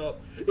switched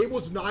up. It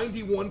was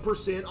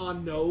 91%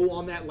 on no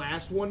on that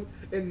last one,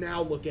 and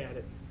now look at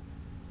it.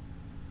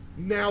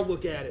 Now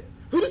look at it.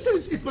 Who just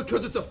says it's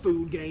because it's a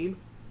food game?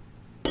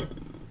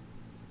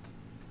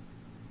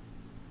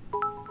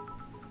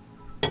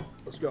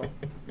 Let's go.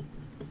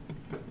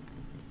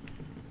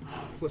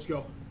 Let's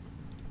go.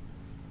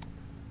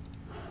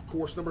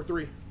 Course number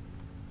 3.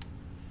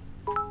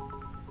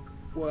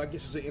 Well, I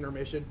guess it's an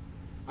intermission.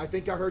 I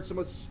think I heard some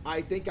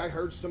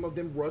of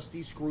them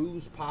rusty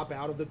screws pop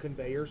out of the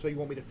conveyor, so you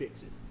want me to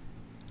fix it.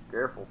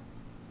 careful.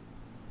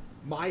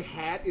 My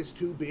hat is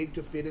too big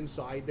to fit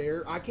inside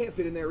there. I can't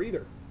fit in there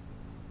either.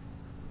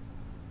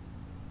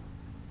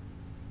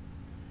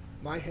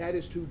 My hat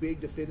is too big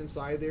to fit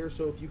inside there,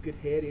 so if you could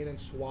head in and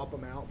swap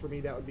them out for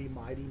me, that would be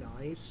mighty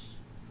nice.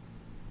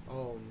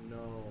 Oh,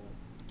 no.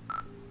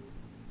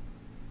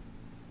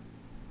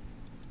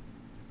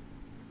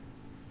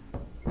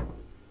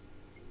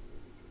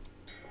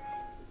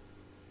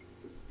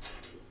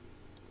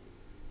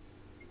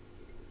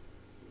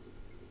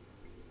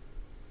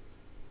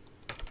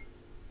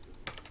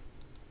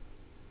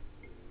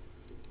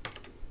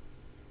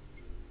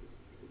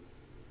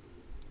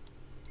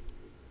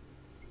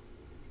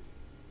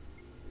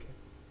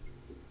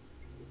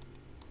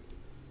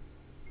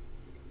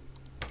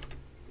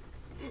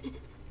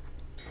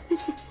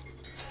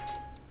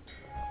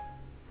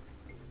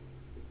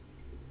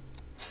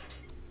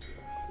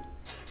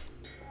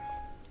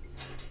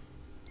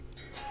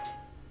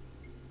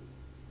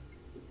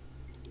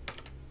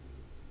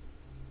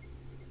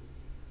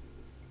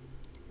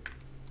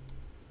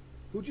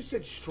 Who just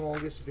said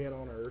strongest vent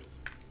on Earth?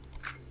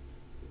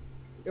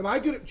 Am I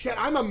good at chat?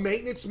 I'm a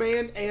maintenance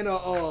man and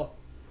a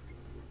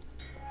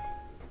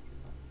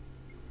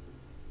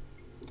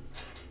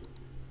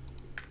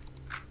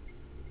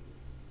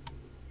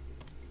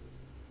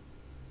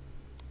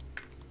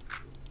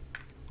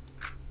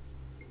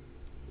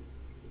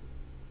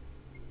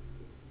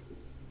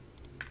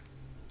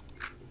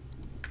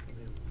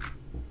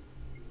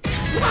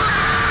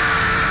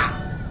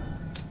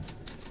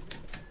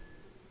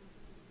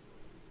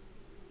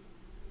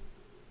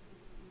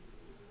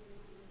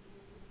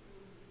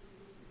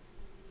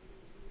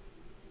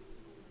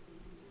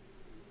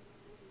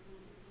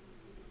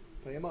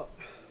pay him up.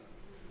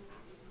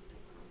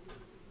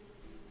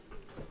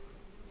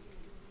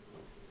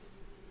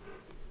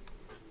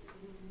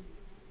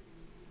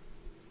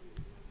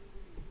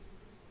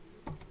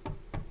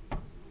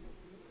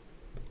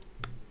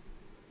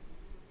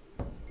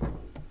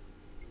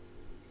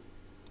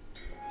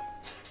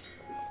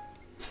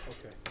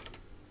 Okay.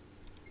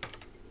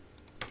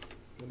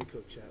 Let me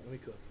cook, chat. Let me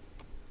cook.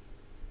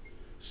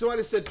 So I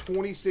just said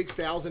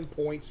 26,000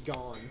 points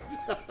gone.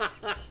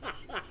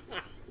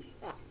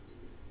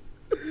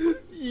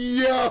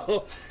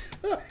 Yo!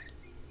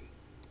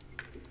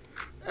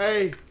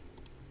 Hey!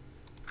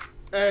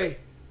 Hey!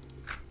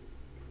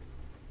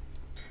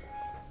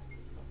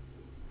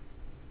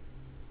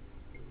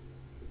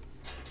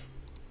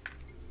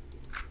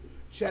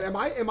 Chat, am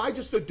I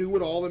just a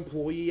do-it-all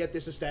employee at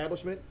this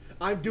establishment?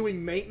 I'm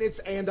doing maintenance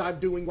and I'm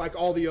doing like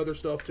all the other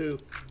stuff too.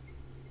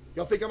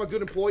 Y'all think I'm a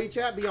good employee,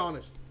 chat? Be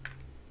honest.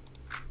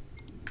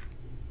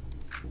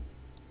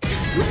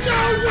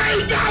 No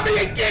way! Got me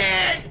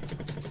again!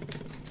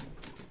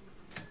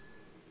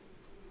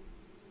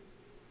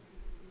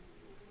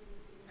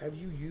 Have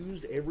you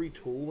used every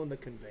tool in the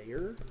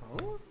conveyor?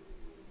 Huh?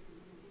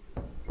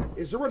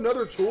 Is there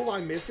another tool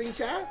I'm missing,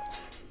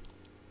 chat?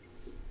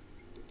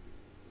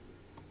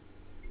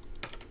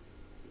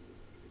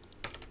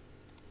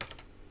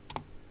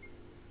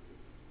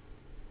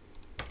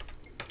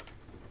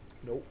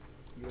 Nope.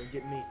 You ain't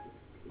getting me.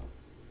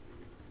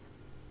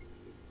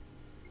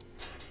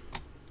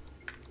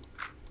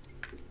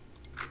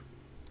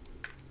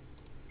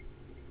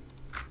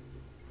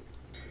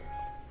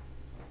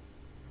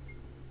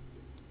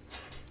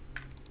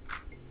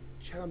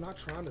 Chad, I'm not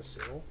trying to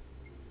sell.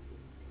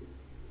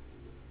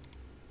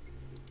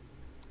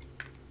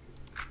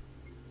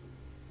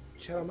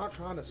 Chad, I'm not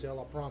trying to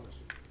sell, I promise.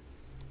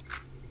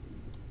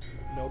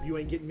 Nope, you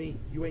ain't getting me.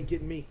 You ain't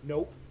getting me.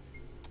 Nope.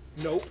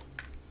 Nope.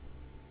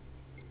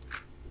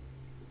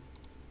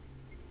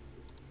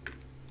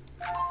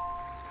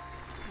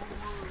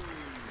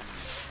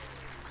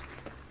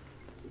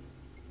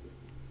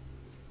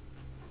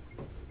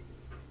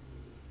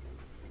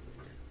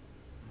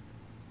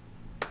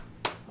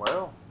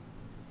 Well.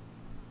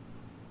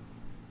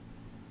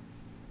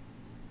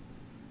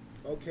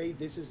 Okay,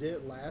 this is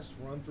it. Last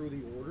run through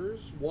the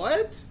orders.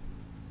 What?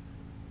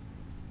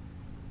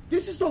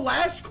 This is the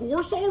last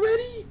course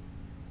already?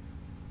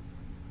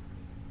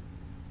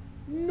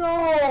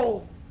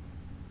 No!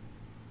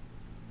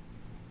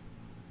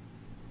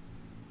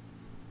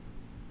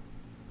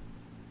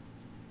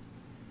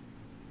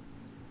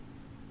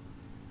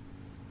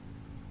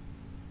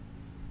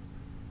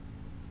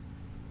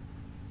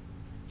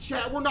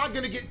 Chat, we're not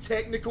going to get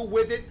technical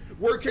with it.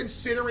 We're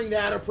considering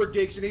that a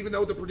prediction, even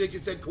though the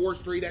prediction said course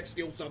 3. That's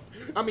still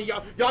something. I mean,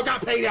 y'all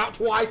got paid out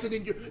twice, and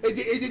then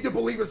the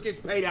believers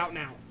gets paid out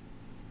now.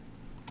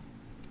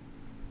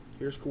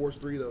 Here's course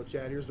 3, though,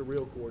 chat. Here's the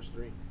real course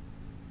 3.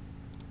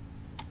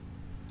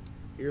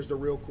 Here's the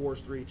real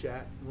course 3,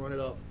 chat. Run it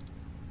up.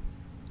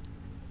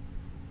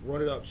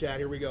 Run it up, chat.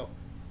 Here we go.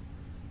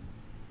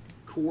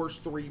 Course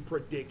 3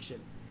 prediction.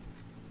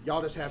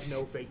 Y'all just have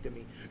no faith in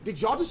me.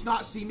 Did y'all just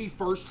not see me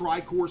first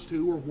try course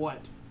 2 or what?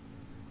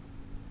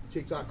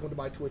 TikTok, come to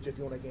my Twitch if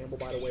you want to gamble.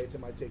 By the way, it's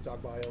in my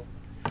TikTok bio.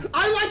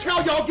 I like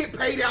how y'all get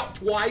paid out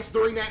twice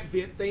during that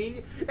vent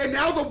thing, and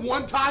now the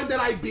one time that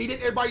I beat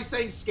it, everybody's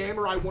saying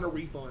scammer, I want a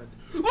refund.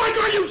 Like,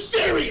 are you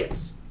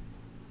serious?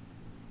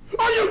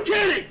 Are you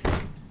kidding?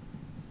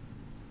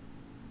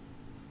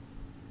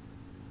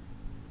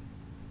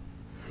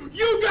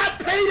 You got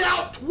paid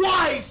out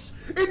twice,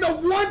 and the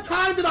one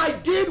time that I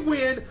did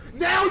win,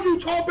 now you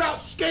talk about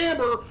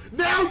scammer,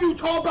 now you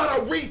talk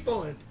about a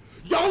refund.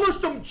 Y'all are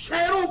some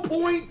channel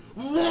point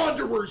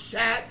launderers,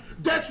 chat.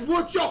 That's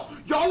what y'all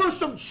are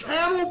some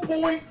channel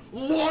point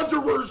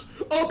launderers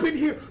up in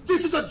here.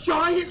 This is a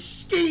giant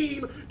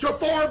scheme to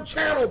farm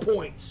channel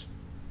points.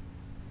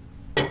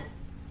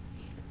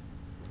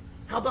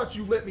 How about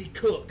you let me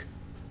cook?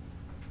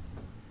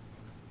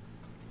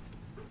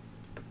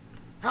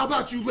 How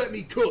about you let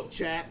me cook,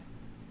 chat?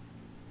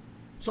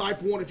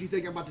 Type 1 if you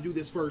think I'm about to do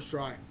this first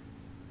try.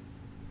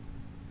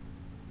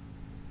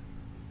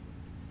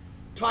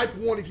 Type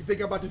 1 if you think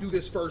I'm about to do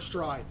this first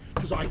try,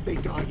 because I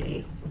think I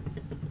am.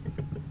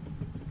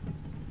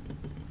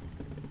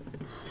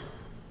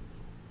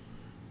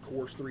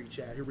 Course 3,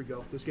 chat. Here we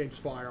go. This game's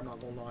fire, I'm not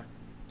going to lie.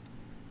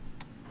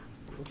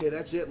 Okay,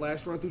 that's it.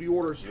 Last run through the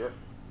orders. Yep.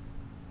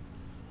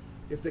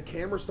 If the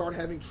cameras start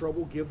having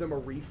trouble, give them a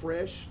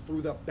refresh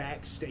through the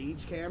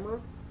backstage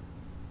camera.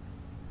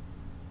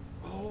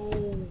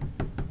 Oh.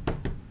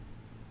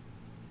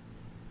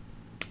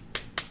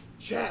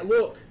 Chat,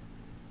 look.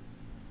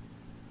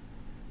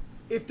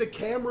 If the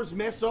cameras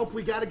mess up,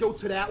 we gotta go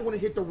to that one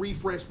and hit the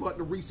refresh button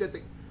to reset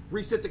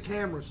the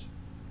cameras.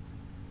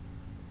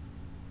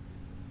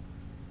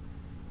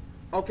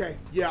 Okay,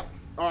 yeah,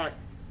 all right.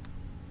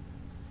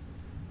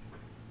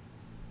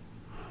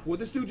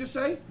 What'd this dude just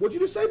say? What'd you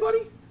just say,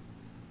 buddy?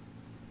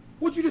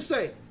 What'd you just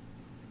say?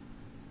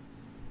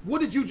 What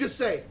did you just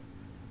say?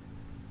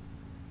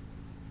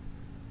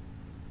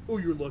 Oh,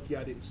 you're lucky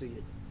I didn't see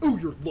it. Oh,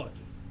 you're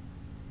lucky.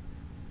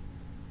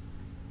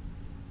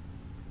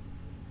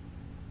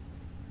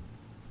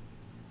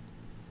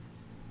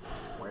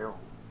 Well.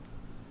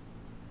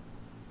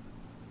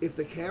 If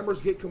the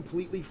cameras get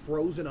completely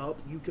frozen up,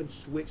 you can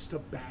switch to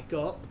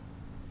backup.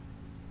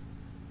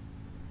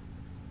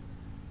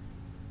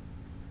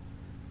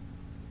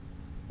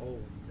 Oh,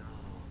 no.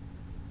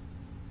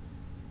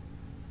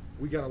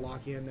 We gotta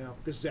lock in now.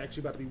 This is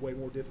actually about to be way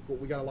more difficult.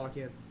 We gotta lock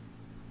in.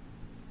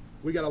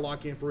 We gotta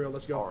lock in for real.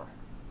 Let's go. All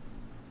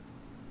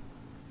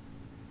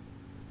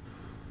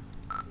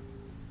right.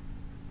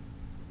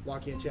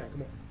 Lock in, chat.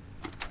 Come on.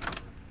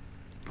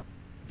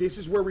 This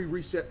is where we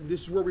reset.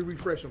 This is where we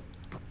refresh them.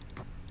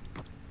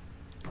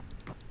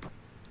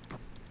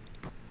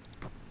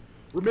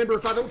 Remember,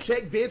 if I don't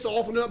check vents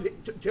often enough,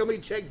 tell me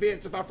to check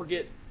vents if I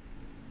forget.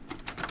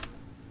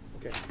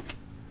 Okay.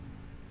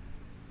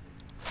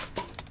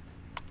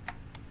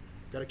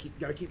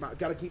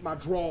 Gotta keep my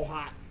draw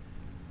hot.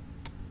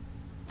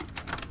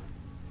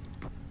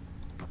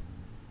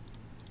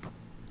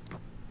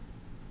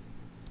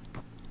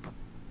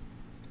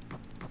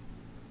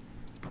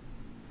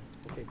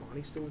 Okay,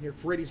 Bonnie's still in here.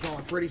 Freddy's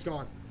gone. Freddy's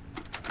gone.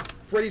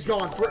 Freddy's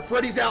gone.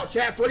 Freddy's out,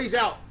 chat. Freddy's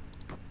out.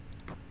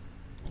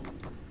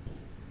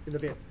 In the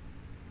vent.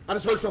 I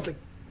just heard something.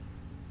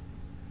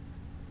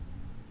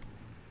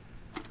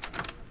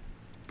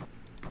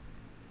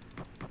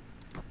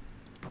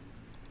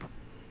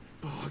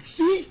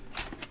 Foxy?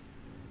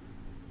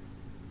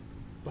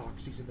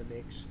 Foxy's in the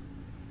mix.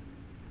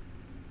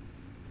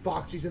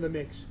 Foxy's in the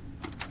mix.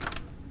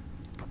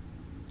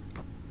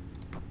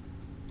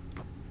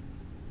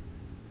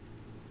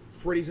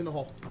 Freddy's in the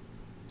hall.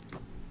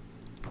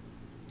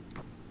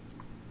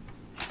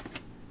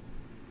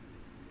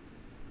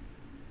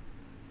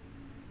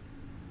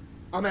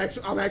 I'm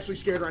actually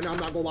scared right now. I'm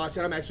not gonna lie to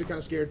you. I'm actually kind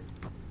of scared.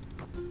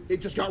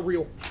 It just got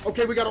real.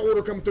 Okay, we got an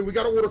order coming through. We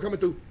got an order coming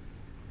through.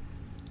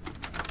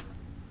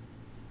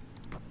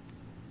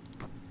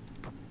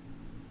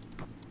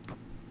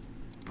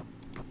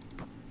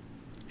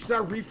 Should I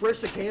refresh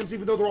the cams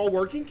even though they're all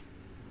working?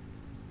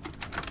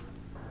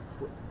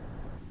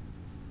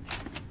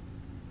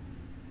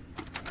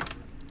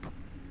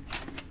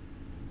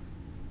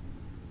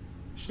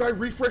 Should I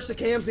refresh the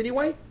cams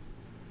anyway?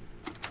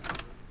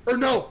 Or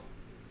no?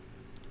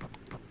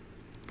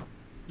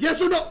 Yes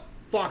or no?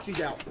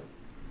 Foxy's out.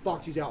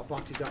 Foxy's out.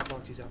 Foxy's out.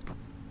 Foxy's out.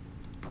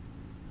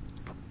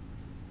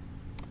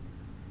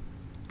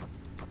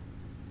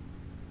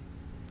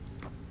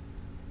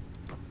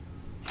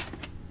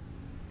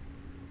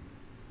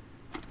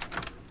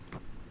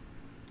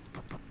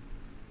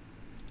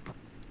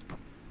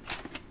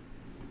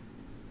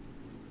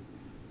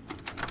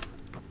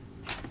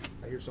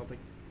 I hear something.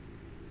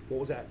 What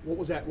was that? What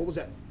was that? What was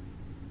that?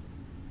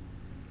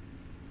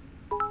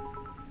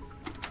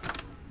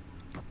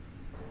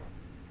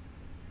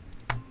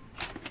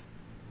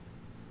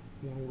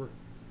 One order.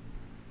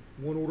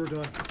 One order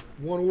done.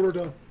 One order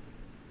done.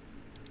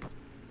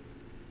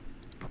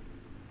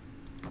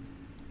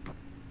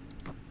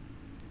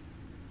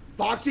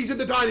 Foxy's in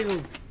the dining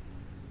room.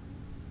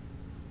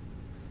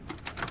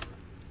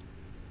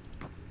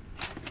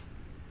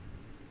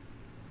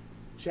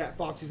 Chat,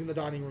 Foxy's in the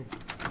dining room.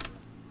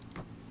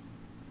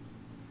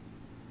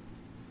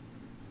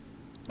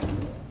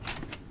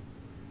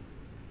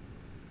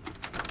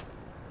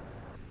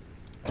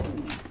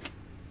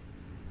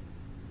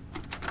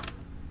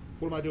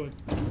 What am I doing?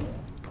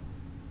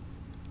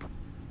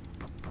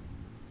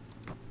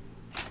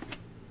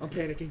 I'm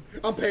panicking.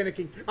 I'm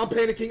panicking. I'm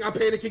panicking. I'm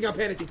panicking. I'm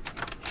panicking.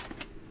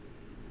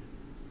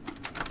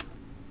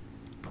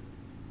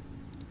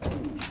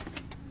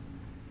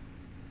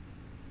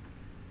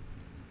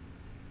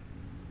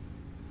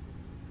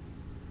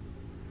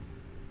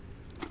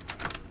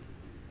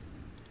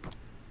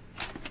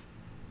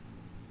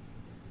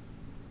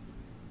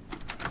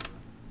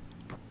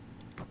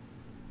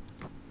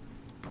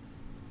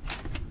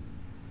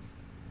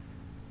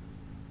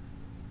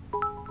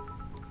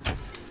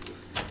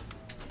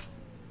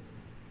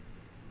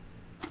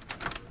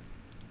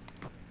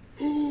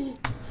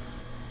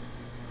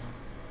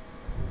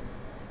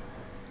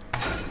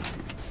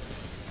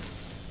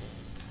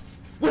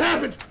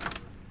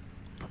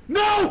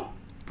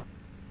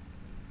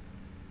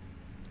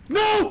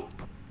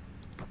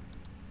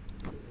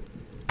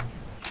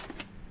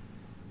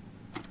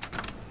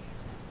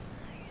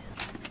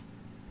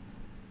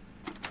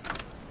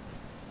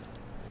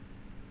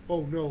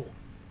 Oh no.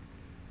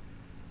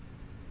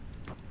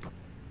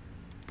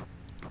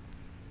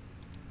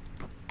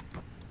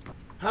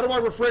 How do I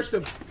refresh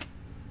them?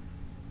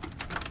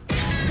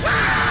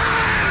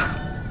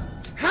 Ah!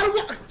 How do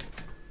I...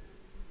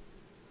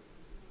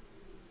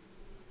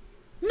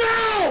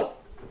 No!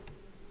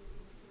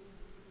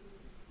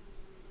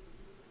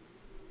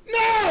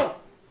 No!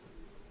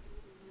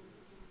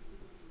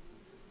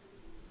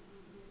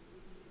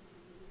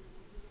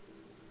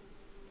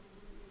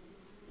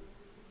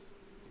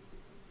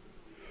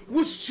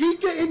 Was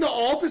Chica in the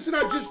office and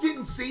I just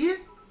didn't see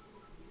it?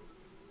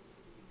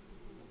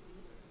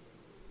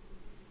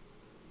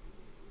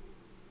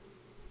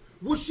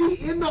 Was she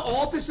in the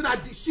office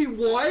and she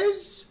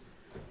was?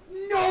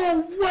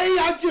 No way,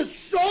 I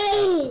just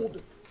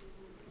sold!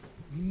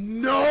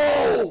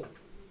 No!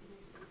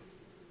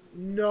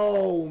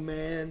 No,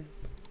 man.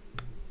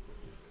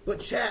 But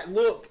chat,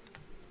 look.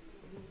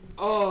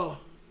 I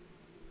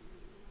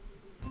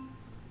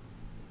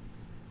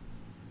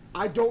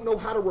don't know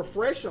how to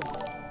refresh them.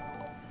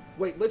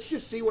 Wait, let's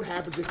just see what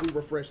happens if we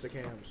refresh the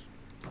cams.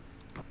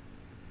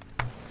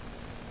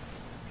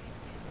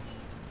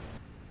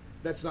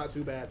 That's not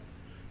too bad.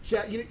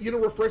 Chat, you know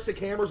refresh the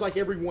cameras like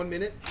every 1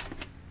 minute?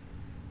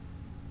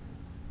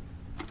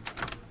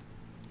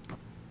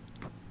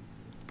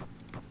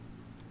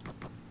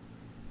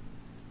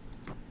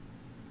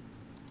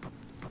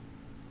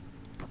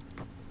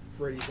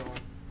 Freddy's on.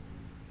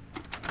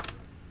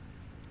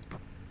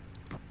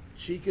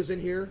 Chica's in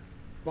here.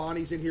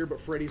 Bonnie's in here, but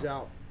Freddy's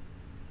out.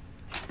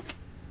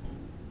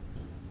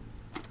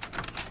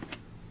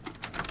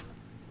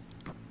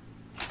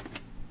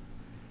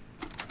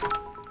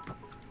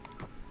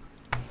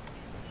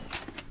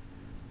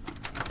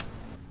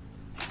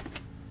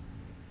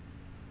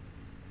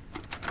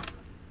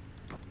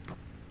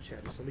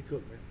 Chat, just let me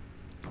cook, man.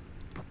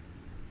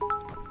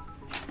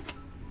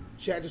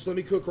 Chat, just let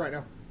me cook right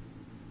now.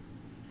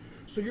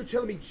 So you're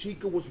telling me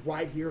Chica was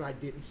right here and I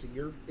didn't see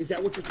her? Is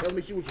that what you're telling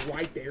me? She was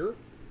right there?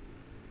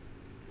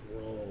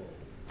 Bro.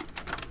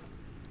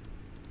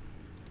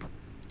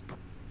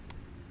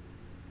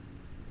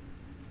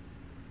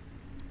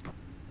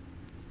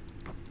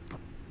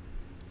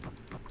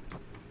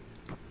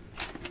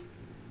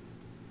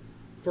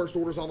 First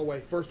order's on the way.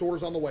 First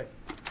order's on the way.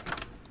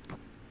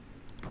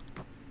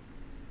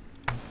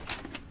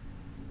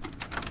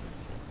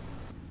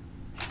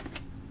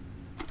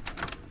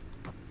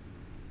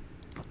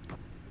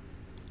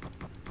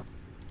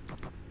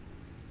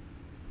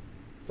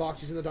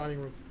 Foxy's in the dining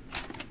room.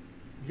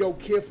 Yo,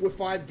 Kiff with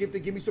 5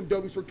 gifted. Give me some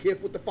W's for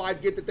Kiff with the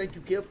 5 gifted. Thank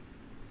you, Kiff.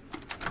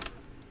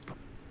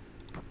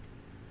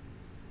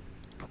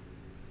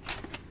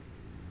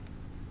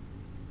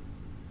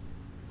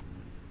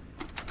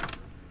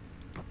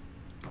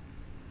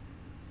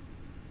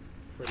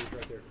 Freddy's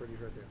right there. Freddy's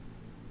right there.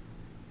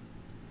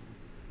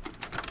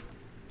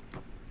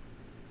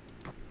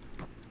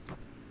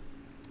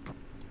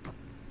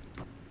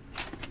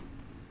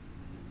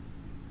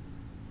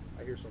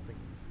 I hear something.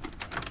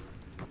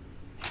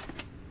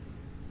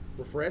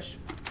 Refresh.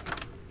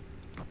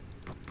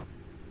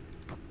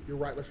 You're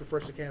right, let's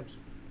refresh the cams.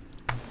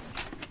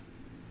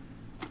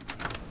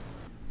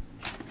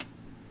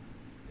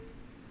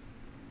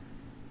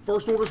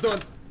 First order's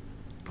done.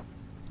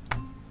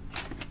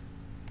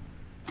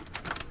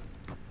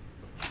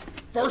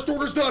 First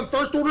order's done.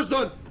 First order's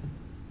done.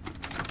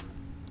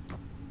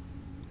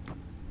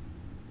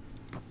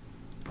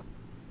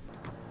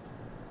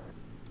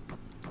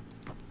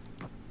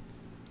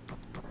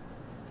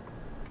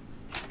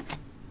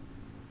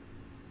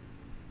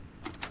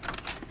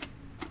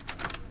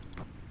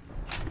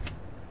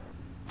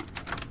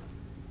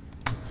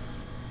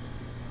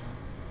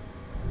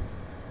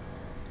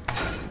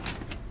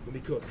 Let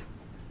me cook.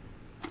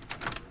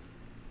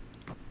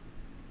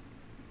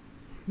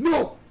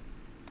 No!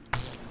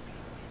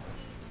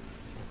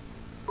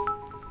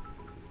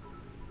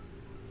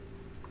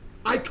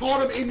 I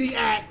caught him in the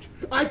act.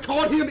 I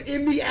caught him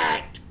in the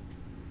act.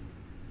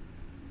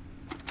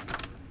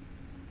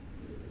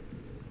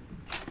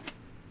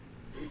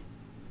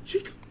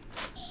 Chica.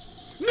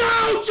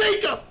 No,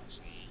 Chica!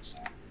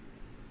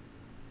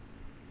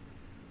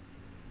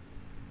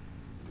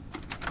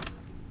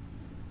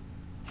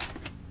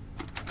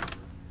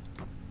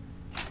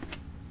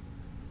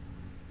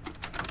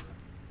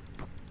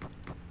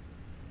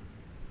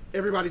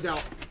 Everybody's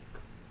out.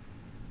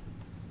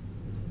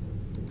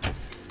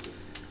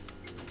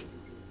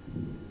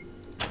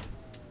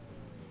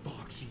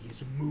 Foxy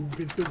is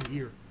moving through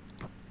here.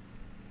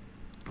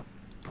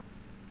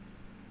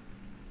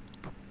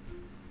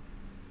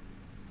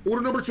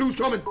 Order number 2's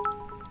coming.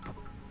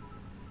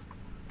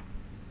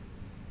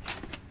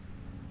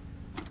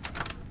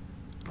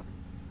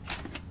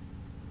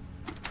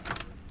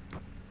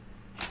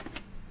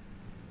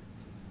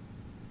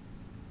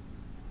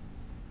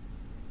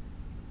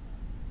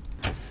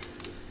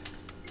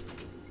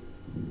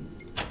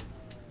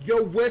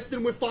 Yo,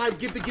 Weston with 5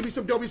 gifted. Give me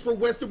some W's for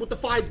Weston with the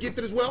 5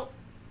 gifted as well.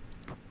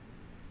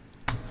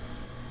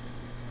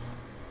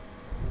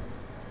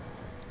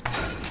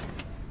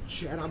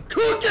 Chad, I'm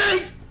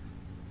cooking!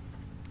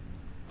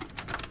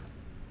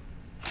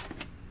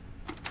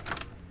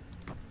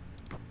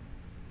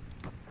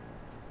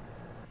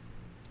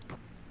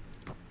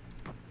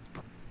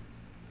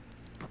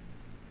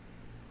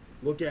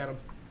 Look at him.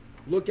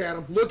 Look at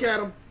him. Look at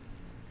him.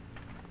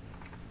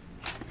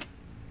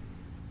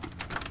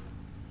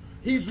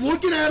 He's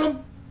looking at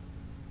him.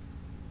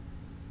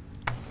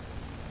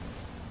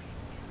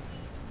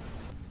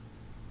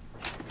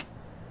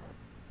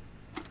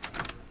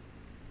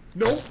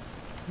 Nope.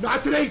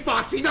 Not today,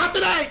 Foxy. Not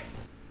today.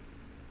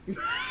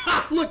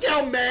 Look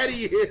how mad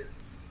he is.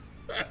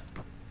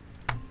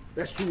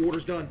 That's 2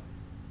 orders done.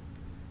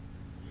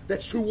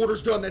 That's 2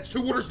 orders done. That's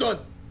 2 orders done.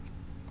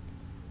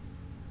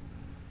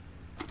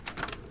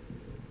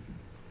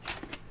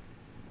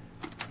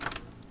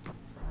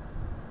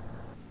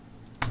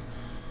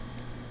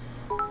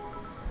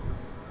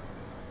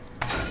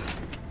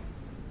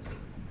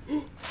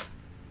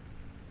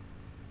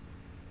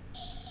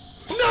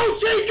 No,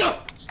 Jacob!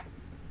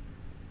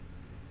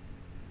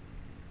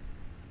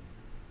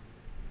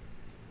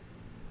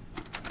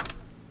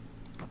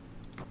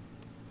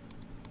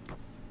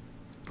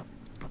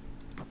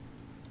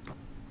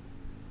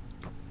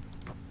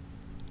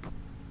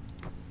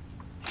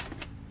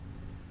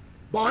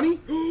 Bonnie?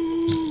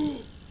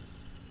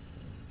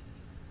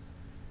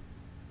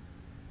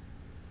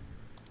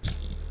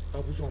 I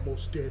was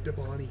almost dead to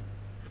Bonnie.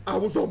 I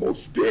was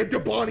almost dead to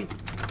Bonnie.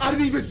 I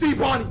didn't even see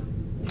Bonnie.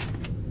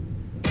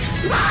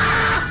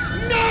 Ah!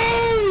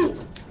 No!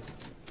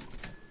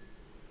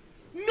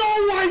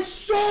 No, I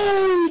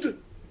sold!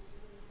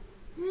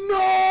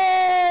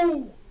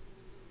 No!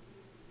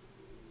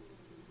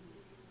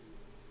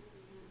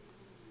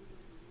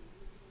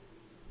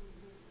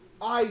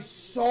 I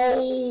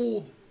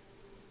sold!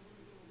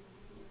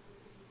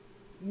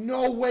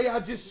 No way I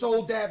just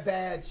sold that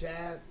bad,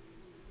 Chad.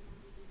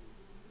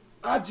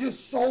 I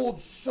just sold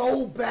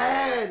so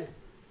bad.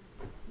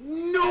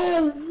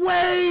 No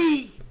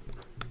way!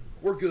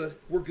 We're good.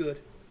 We're good.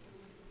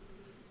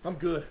 I'm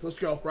good. Let's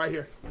go. Right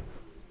here.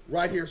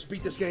 Right here. Let's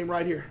beat this game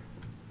right here.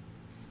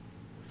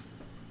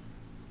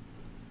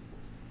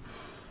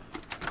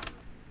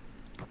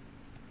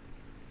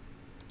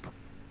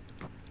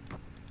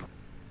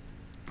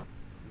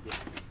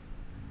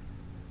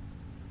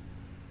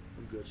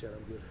 I'm good, Chad.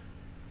 I'm good.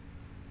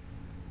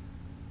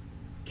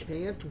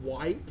 Can't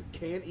wipe?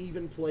 Can't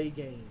even play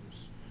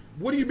games.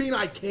 What do you mean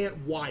I can't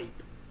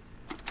wipe?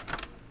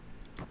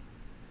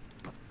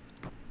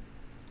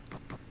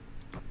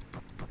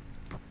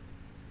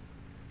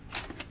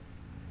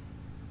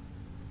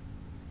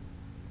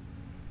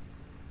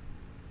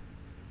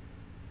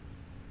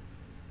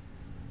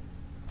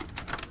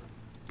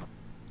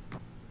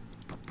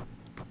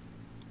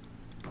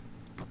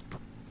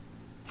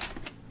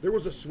 There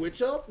was a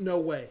switch up? No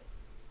way.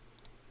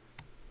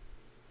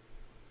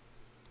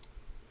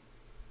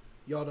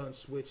 Y'all done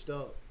switched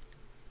up.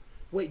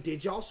 Wait,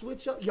 did y'all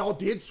switch up? Y'all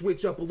did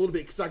switch up a little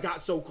bit because I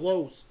got so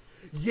close.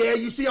 Yeah,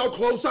 you see how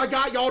close I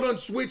got? Y'all done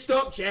switched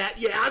up, chat.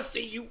 Yeah, I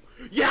see you.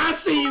 Yeah, I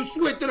see you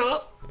switching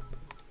up.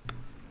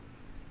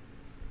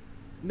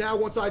 Now,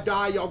 once I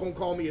die, y'all gonna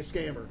call me a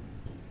scammer.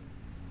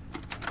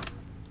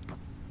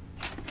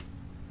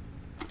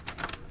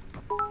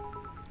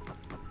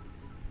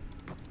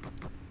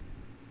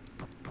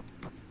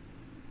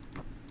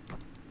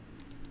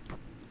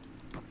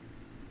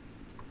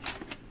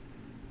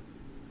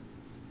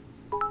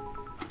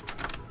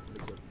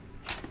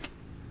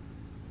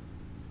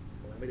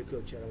 Allow me to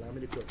cook, Chad. Allow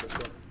me to cook. Let's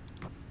go.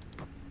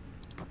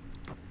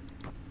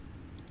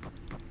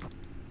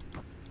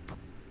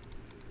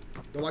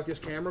 Don't like this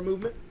camera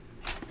movement?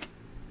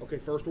 Okay,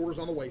 first order's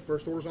on the way.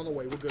 First order's on the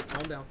way. We're good.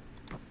 Calm down.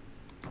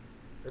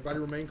 Everybody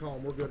remain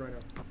calm. We're good right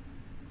now.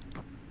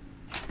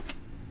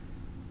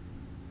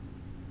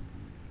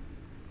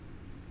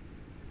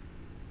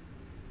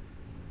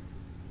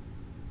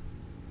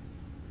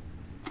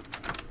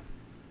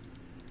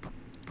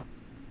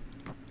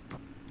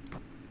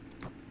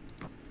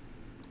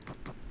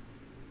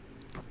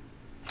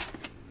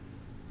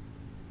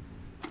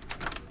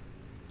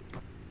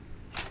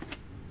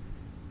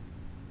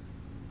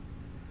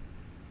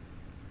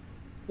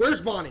 Where's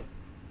Bonnie?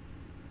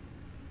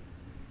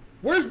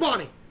 Where's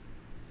Bonnie?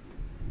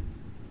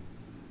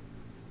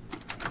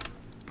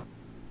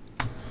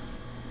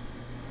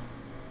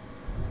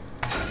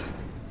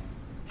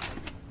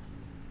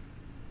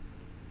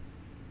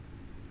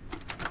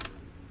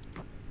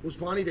 Was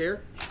Bonnie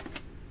there?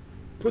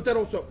 Put that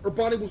on so. Or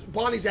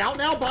Bonnie's out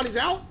now? Bonnie's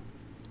out?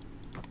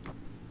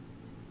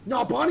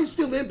 No, Bonnie's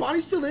still in.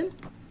 Bonnie's still in.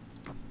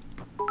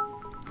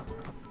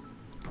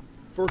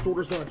 First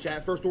order's done,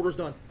 chat. First order's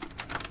done.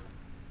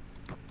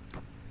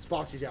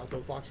 Foxy's out,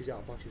 though. Foxy's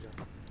out. Foxy's out.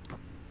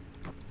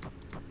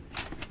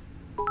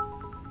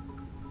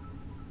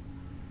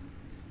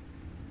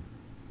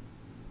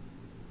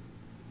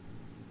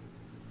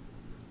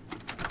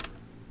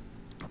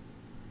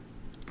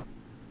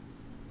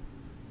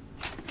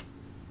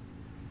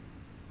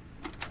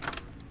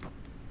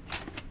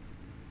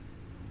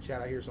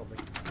 Chat, I hear something.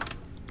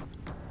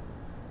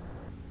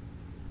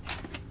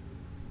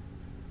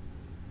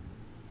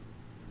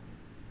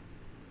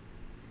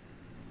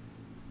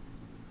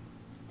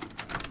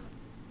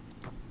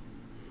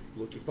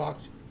 Looky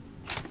Fox.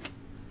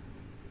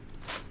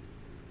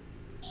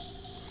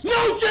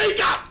 No, Jacob!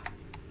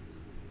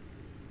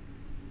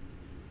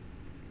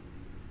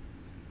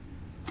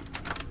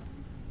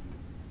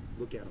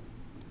 Look at him.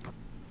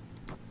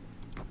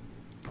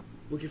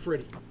 Look at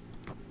Freddy.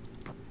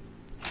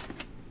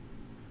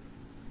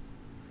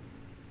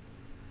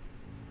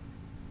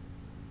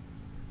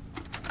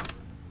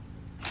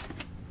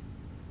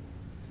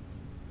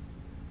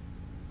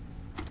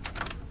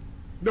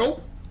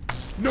 Nope.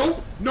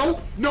 Nope.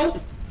 Nope.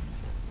 Nope.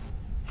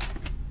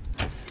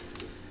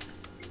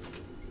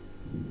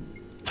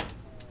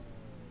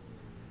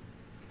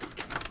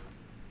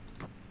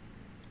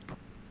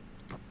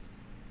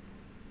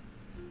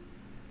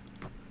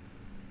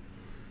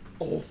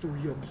 All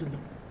three of them's in the...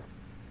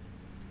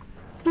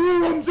 Four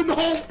of them's in the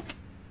hole!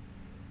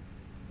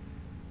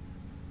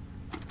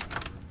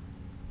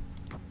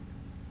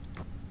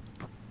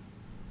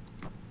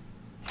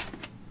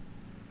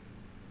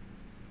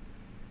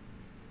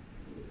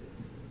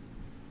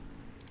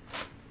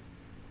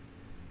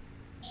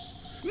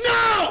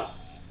 No!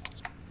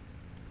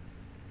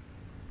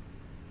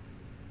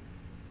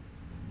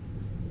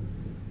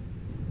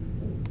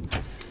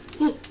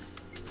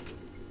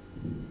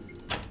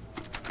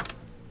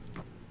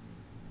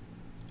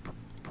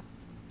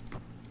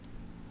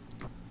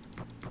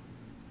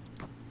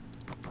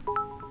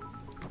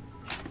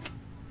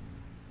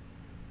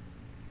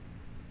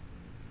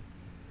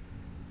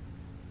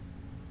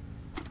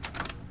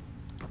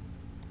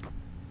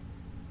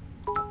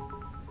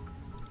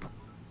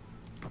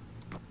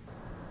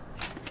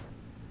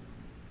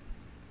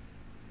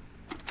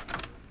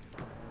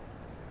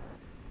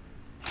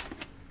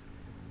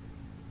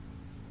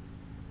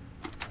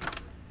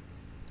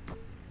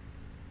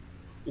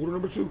 Order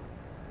number 2.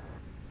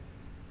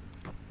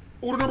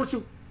 Order number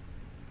 2.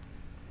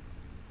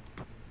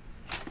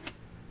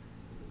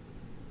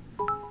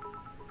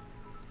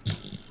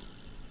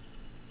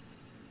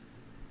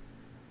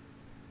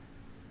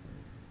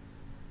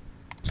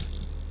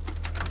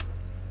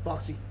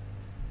 Foxy.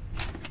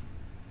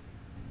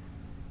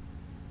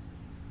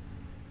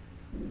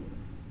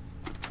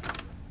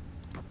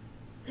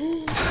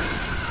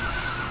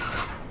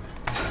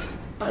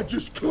 I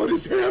just cut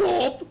his head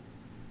off.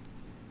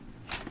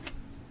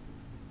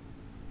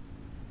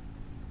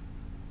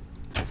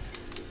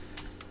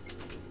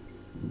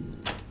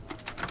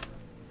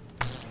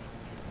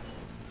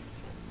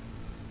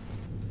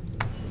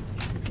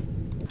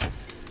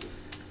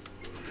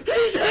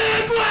 He's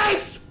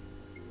headless!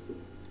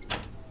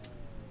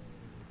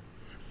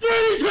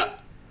 Freddy's head!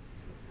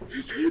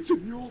 His head's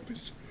in the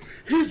office.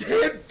 His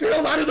head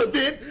fell out of the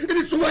vent and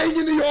it's laying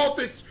in the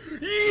office.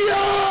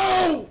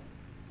 Yo!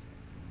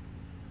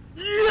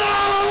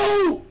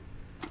 Yo!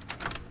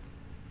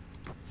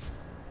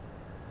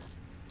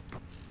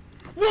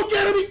 Look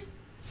at him!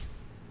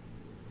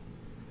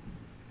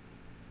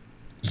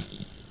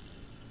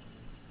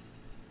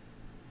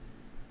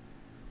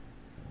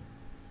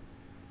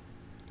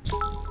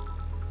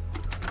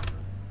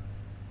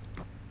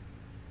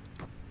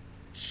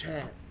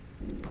 Chat.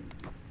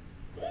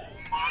 Oh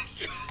my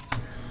God.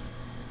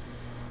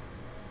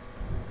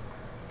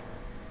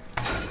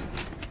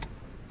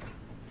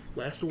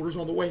 Last order's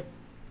on the way.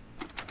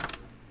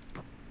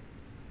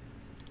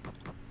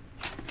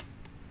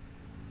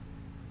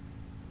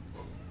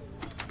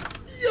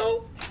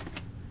 Yo.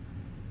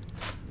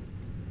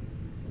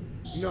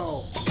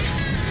 No.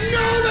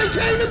 No, they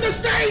came at the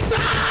same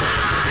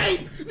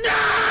time!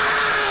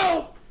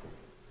 No!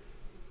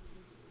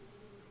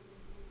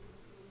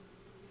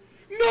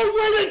 No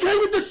way they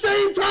came at the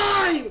same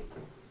time!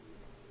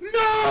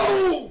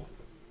 No!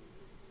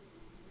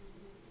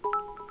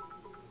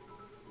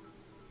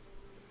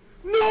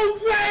 No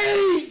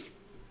way!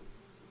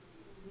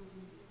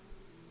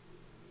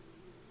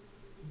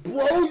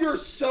 Bro, you're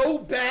so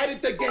bad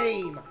at the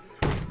game.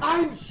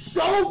 I'm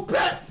so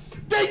bad.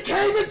 They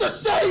came at the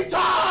same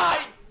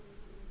time!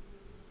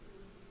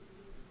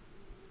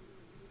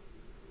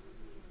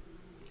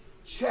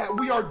 Chat,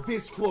 we are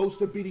this close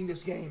to beating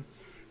this game.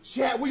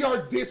 Chat, we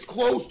are this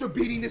close to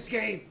beating this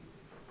game.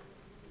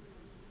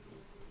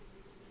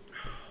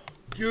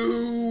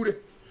 Dude,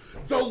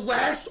 the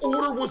last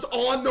order was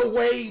on the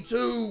way,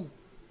 too.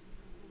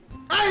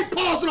 I ain't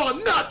pausing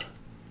on nothing.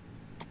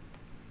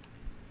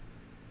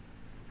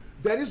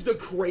 That is the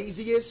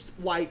craziest,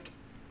 like...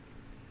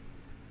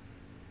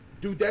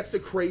 Dude, that's the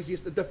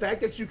craziest. The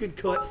fact that you can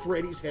cut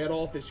Freddy's head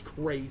off is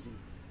crazy.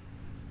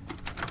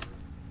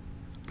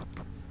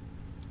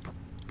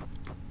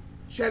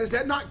 Chat, is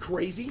that not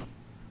crazy?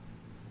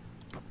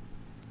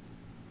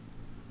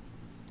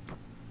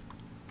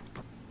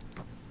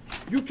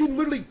 You can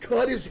literally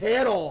cut his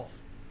head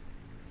off.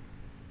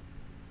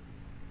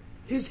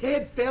 His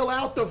head fell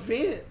out the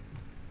vent.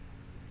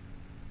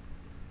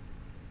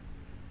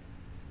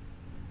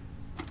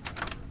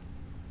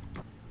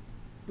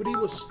 But he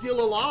was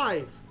still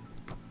alive.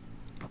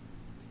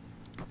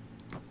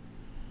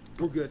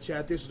 We're good,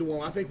 chat. This is the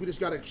one. I think we just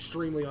got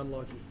extremely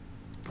unlucky.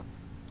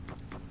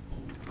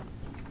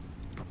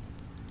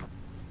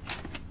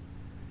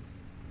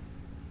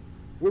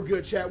 We're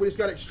good, chat. We just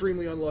got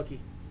extremely unlucky.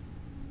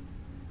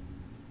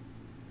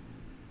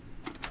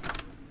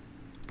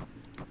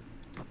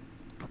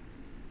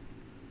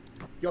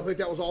 Y'all think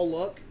that was all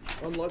luck?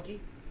 Unlucky?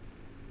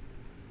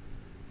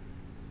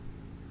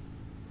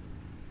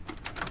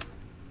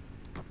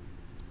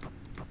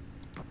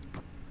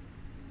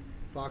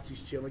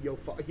 Foxy's chilling. Yo,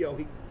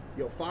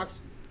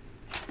 Fox.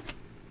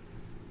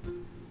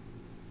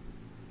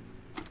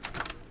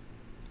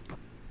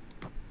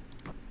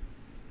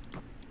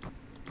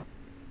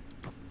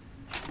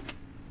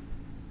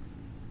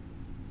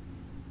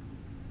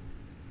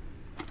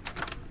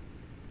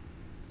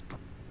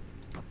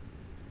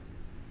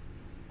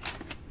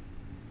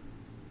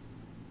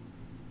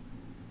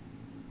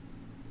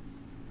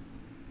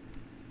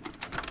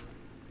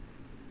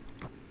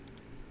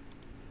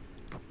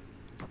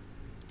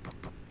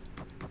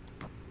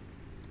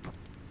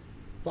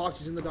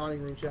 Fox is in the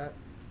dining room, chat.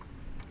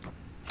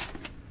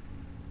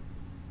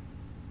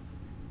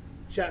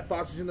 Chat,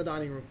 Fox is in the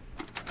dining room.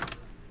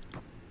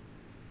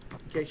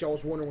 In case y'all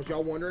was wondering. Was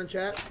y'all wondering,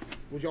 chat?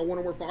 Was y'all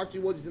wondering where Foxy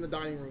was? He's in the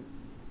dining room.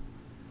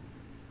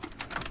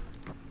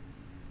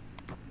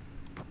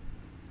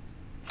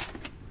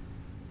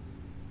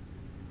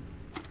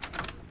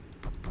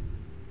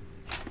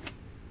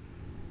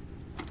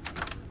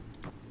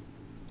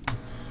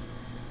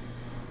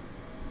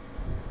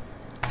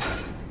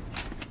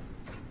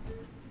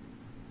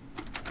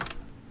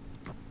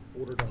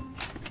 Order done.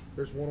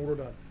 There's one order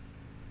done.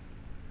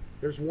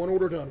 There's one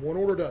order done. One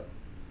order done.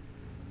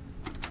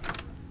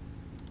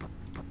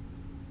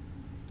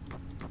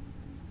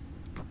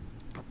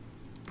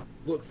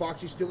 Look,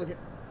 Foxy's still in here.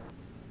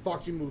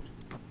 Foxy moved.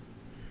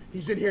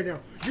 He's in here now.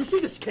 You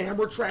see this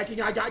camera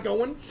tracking I got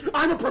going?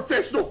 I'm a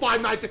professional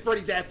Five Nights at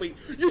Freddy's athlete.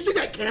 You see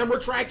that camera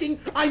tracking?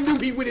 I knew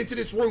he went into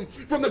this room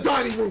from the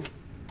dining room.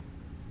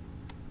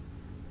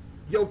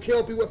 Yo,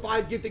 Kelpie with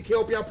 5 gifted.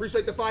 Kelpie, I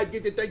appreciate the 5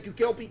 gifted. Thank you,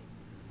 Kelpie.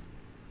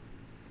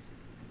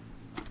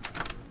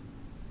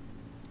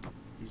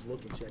 He's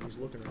looking, Chad. He's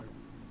looking right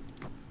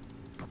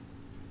now.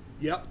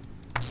 Yep.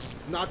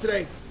 Not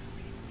today.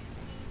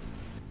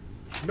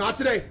 Not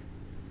today.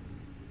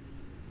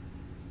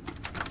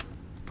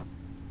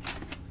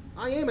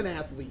 I am an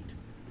athlete.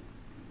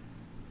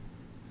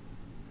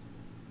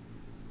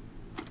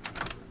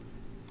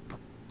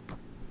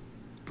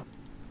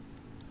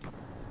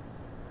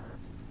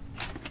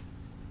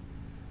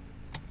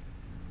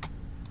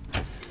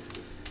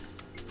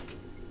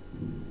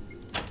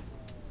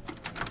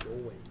 Go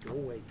away, go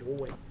away, go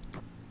away.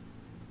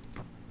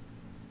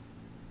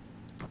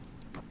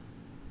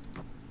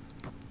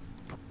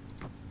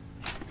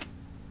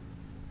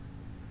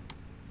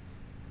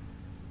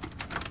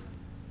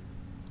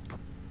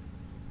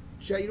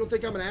 Chat, you don't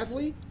think I'm an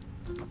athlete?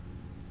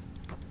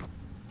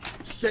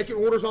 Second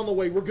order's on the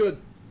way. We're good.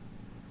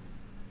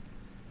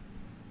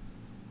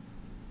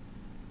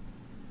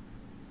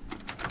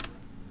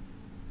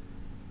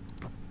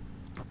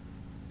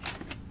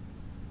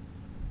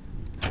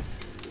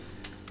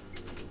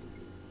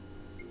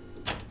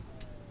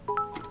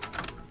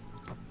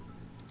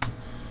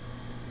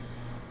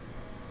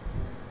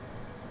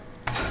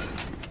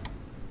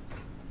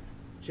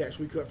 Chat, should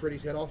we cut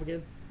Freddy's head off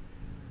again?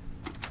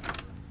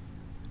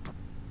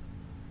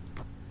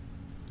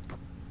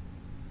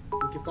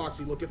 Look at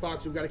Foxy. Look at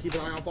Foxy. We got to keep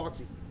an eye on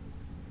Foxy.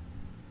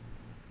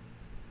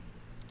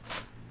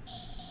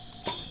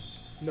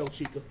 No,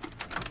 Chica.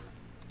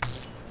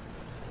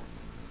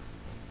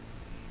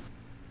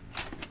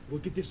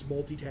 Look at this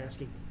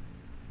multitasking.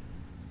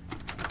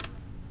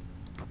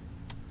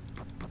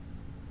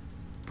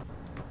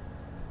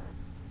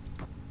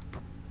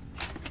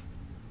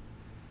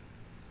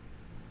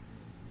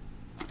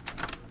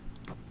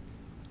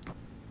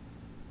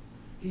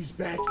 He's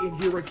back in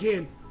here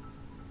again.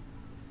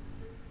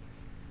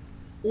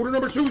 Order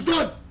number 2 is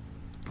done.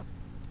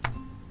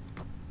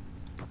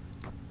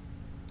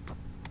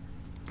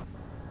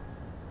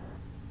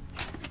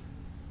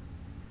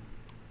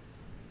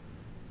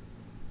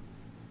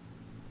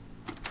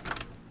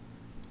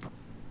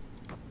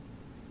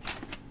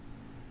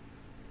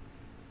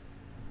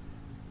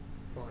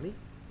 Bonnie?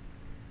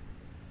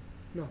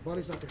 No,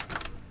 Bonnie's not there.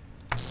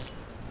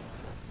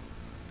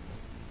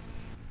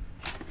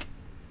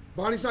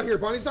 Bonnie's not here.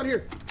 Bonnie's not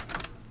here.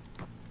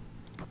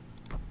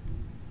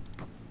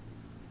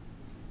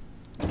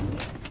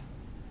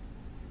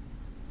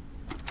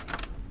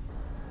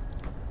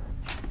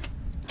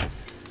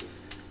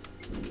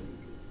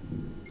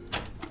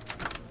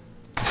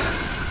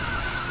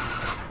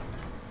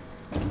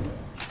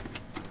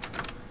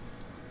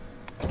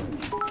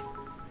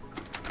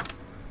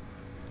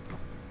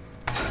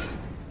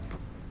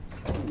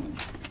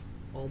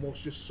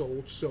 Almost just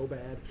sold so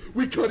bad.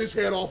 We cut his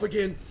head off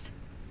again.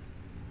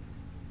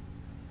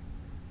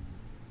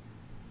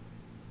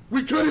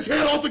 We cut his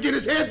head off again.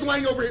 His head's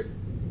laying over here.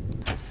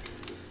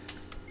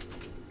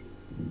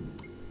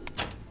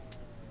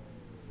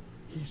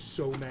 He's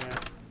so mad.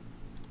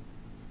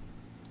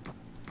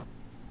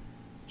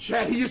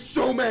 Chad, he is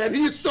so mad.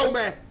 He is so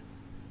mad.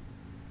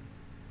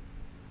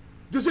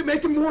 Does it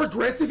make him more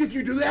aggressive if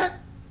you do that?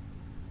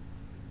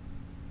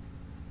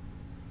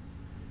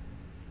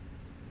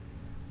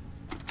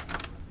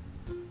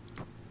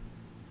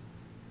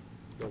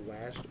 The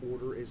last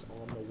order is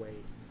on the way.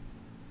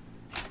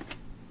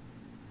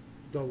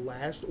 The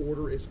last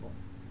order is on.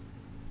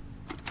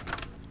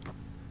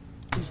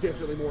 He's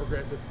definitely more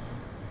aggressive.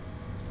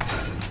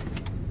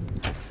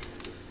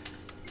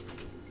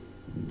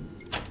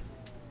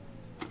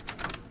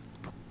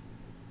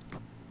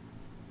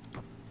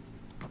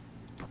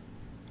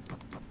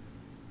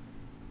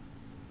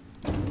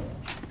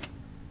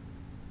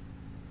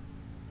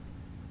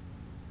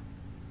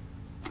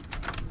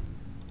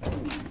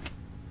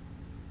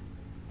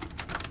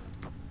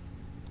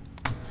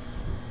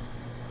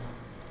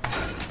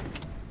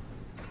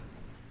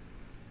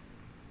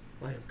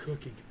 I am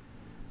cooking.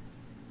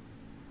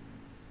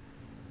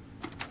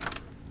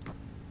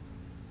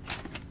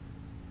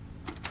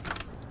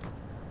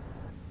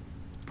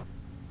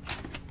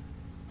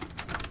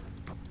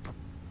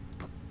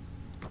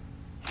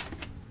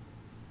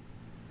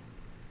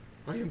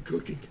 I am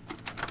cooking.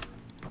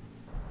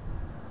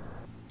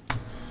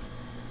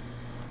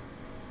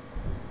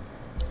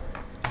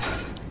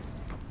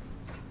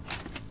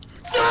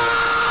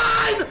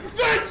 Done!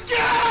 Let's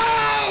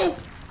go!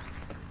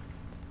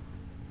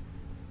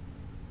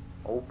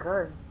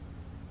 Okay.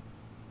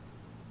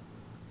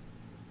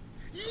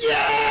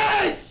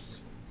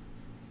 Yes!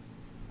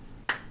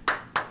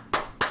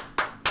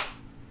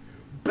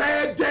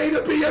 Bad day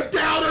to be a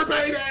downer,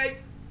 baby!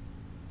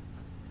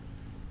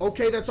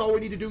 Okay, that's all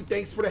we need to do.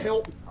 Thanks for the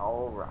help.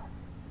 All right.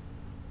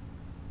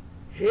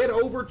 Head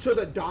over to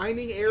the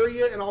dining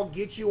area and I'll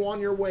get you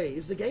on your way.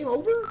 Is the game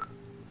over?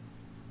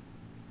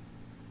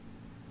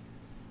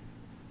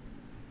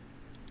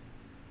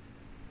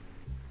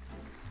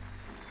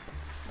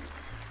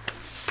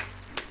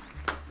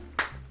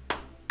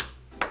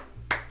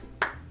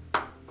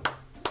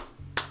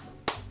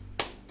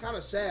 Kind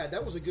of sad.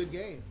 That was a good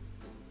game.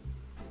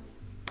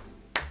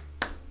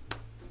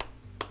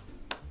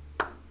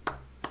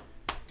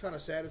 Kind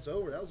of sad it's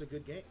over. That was a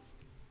good game.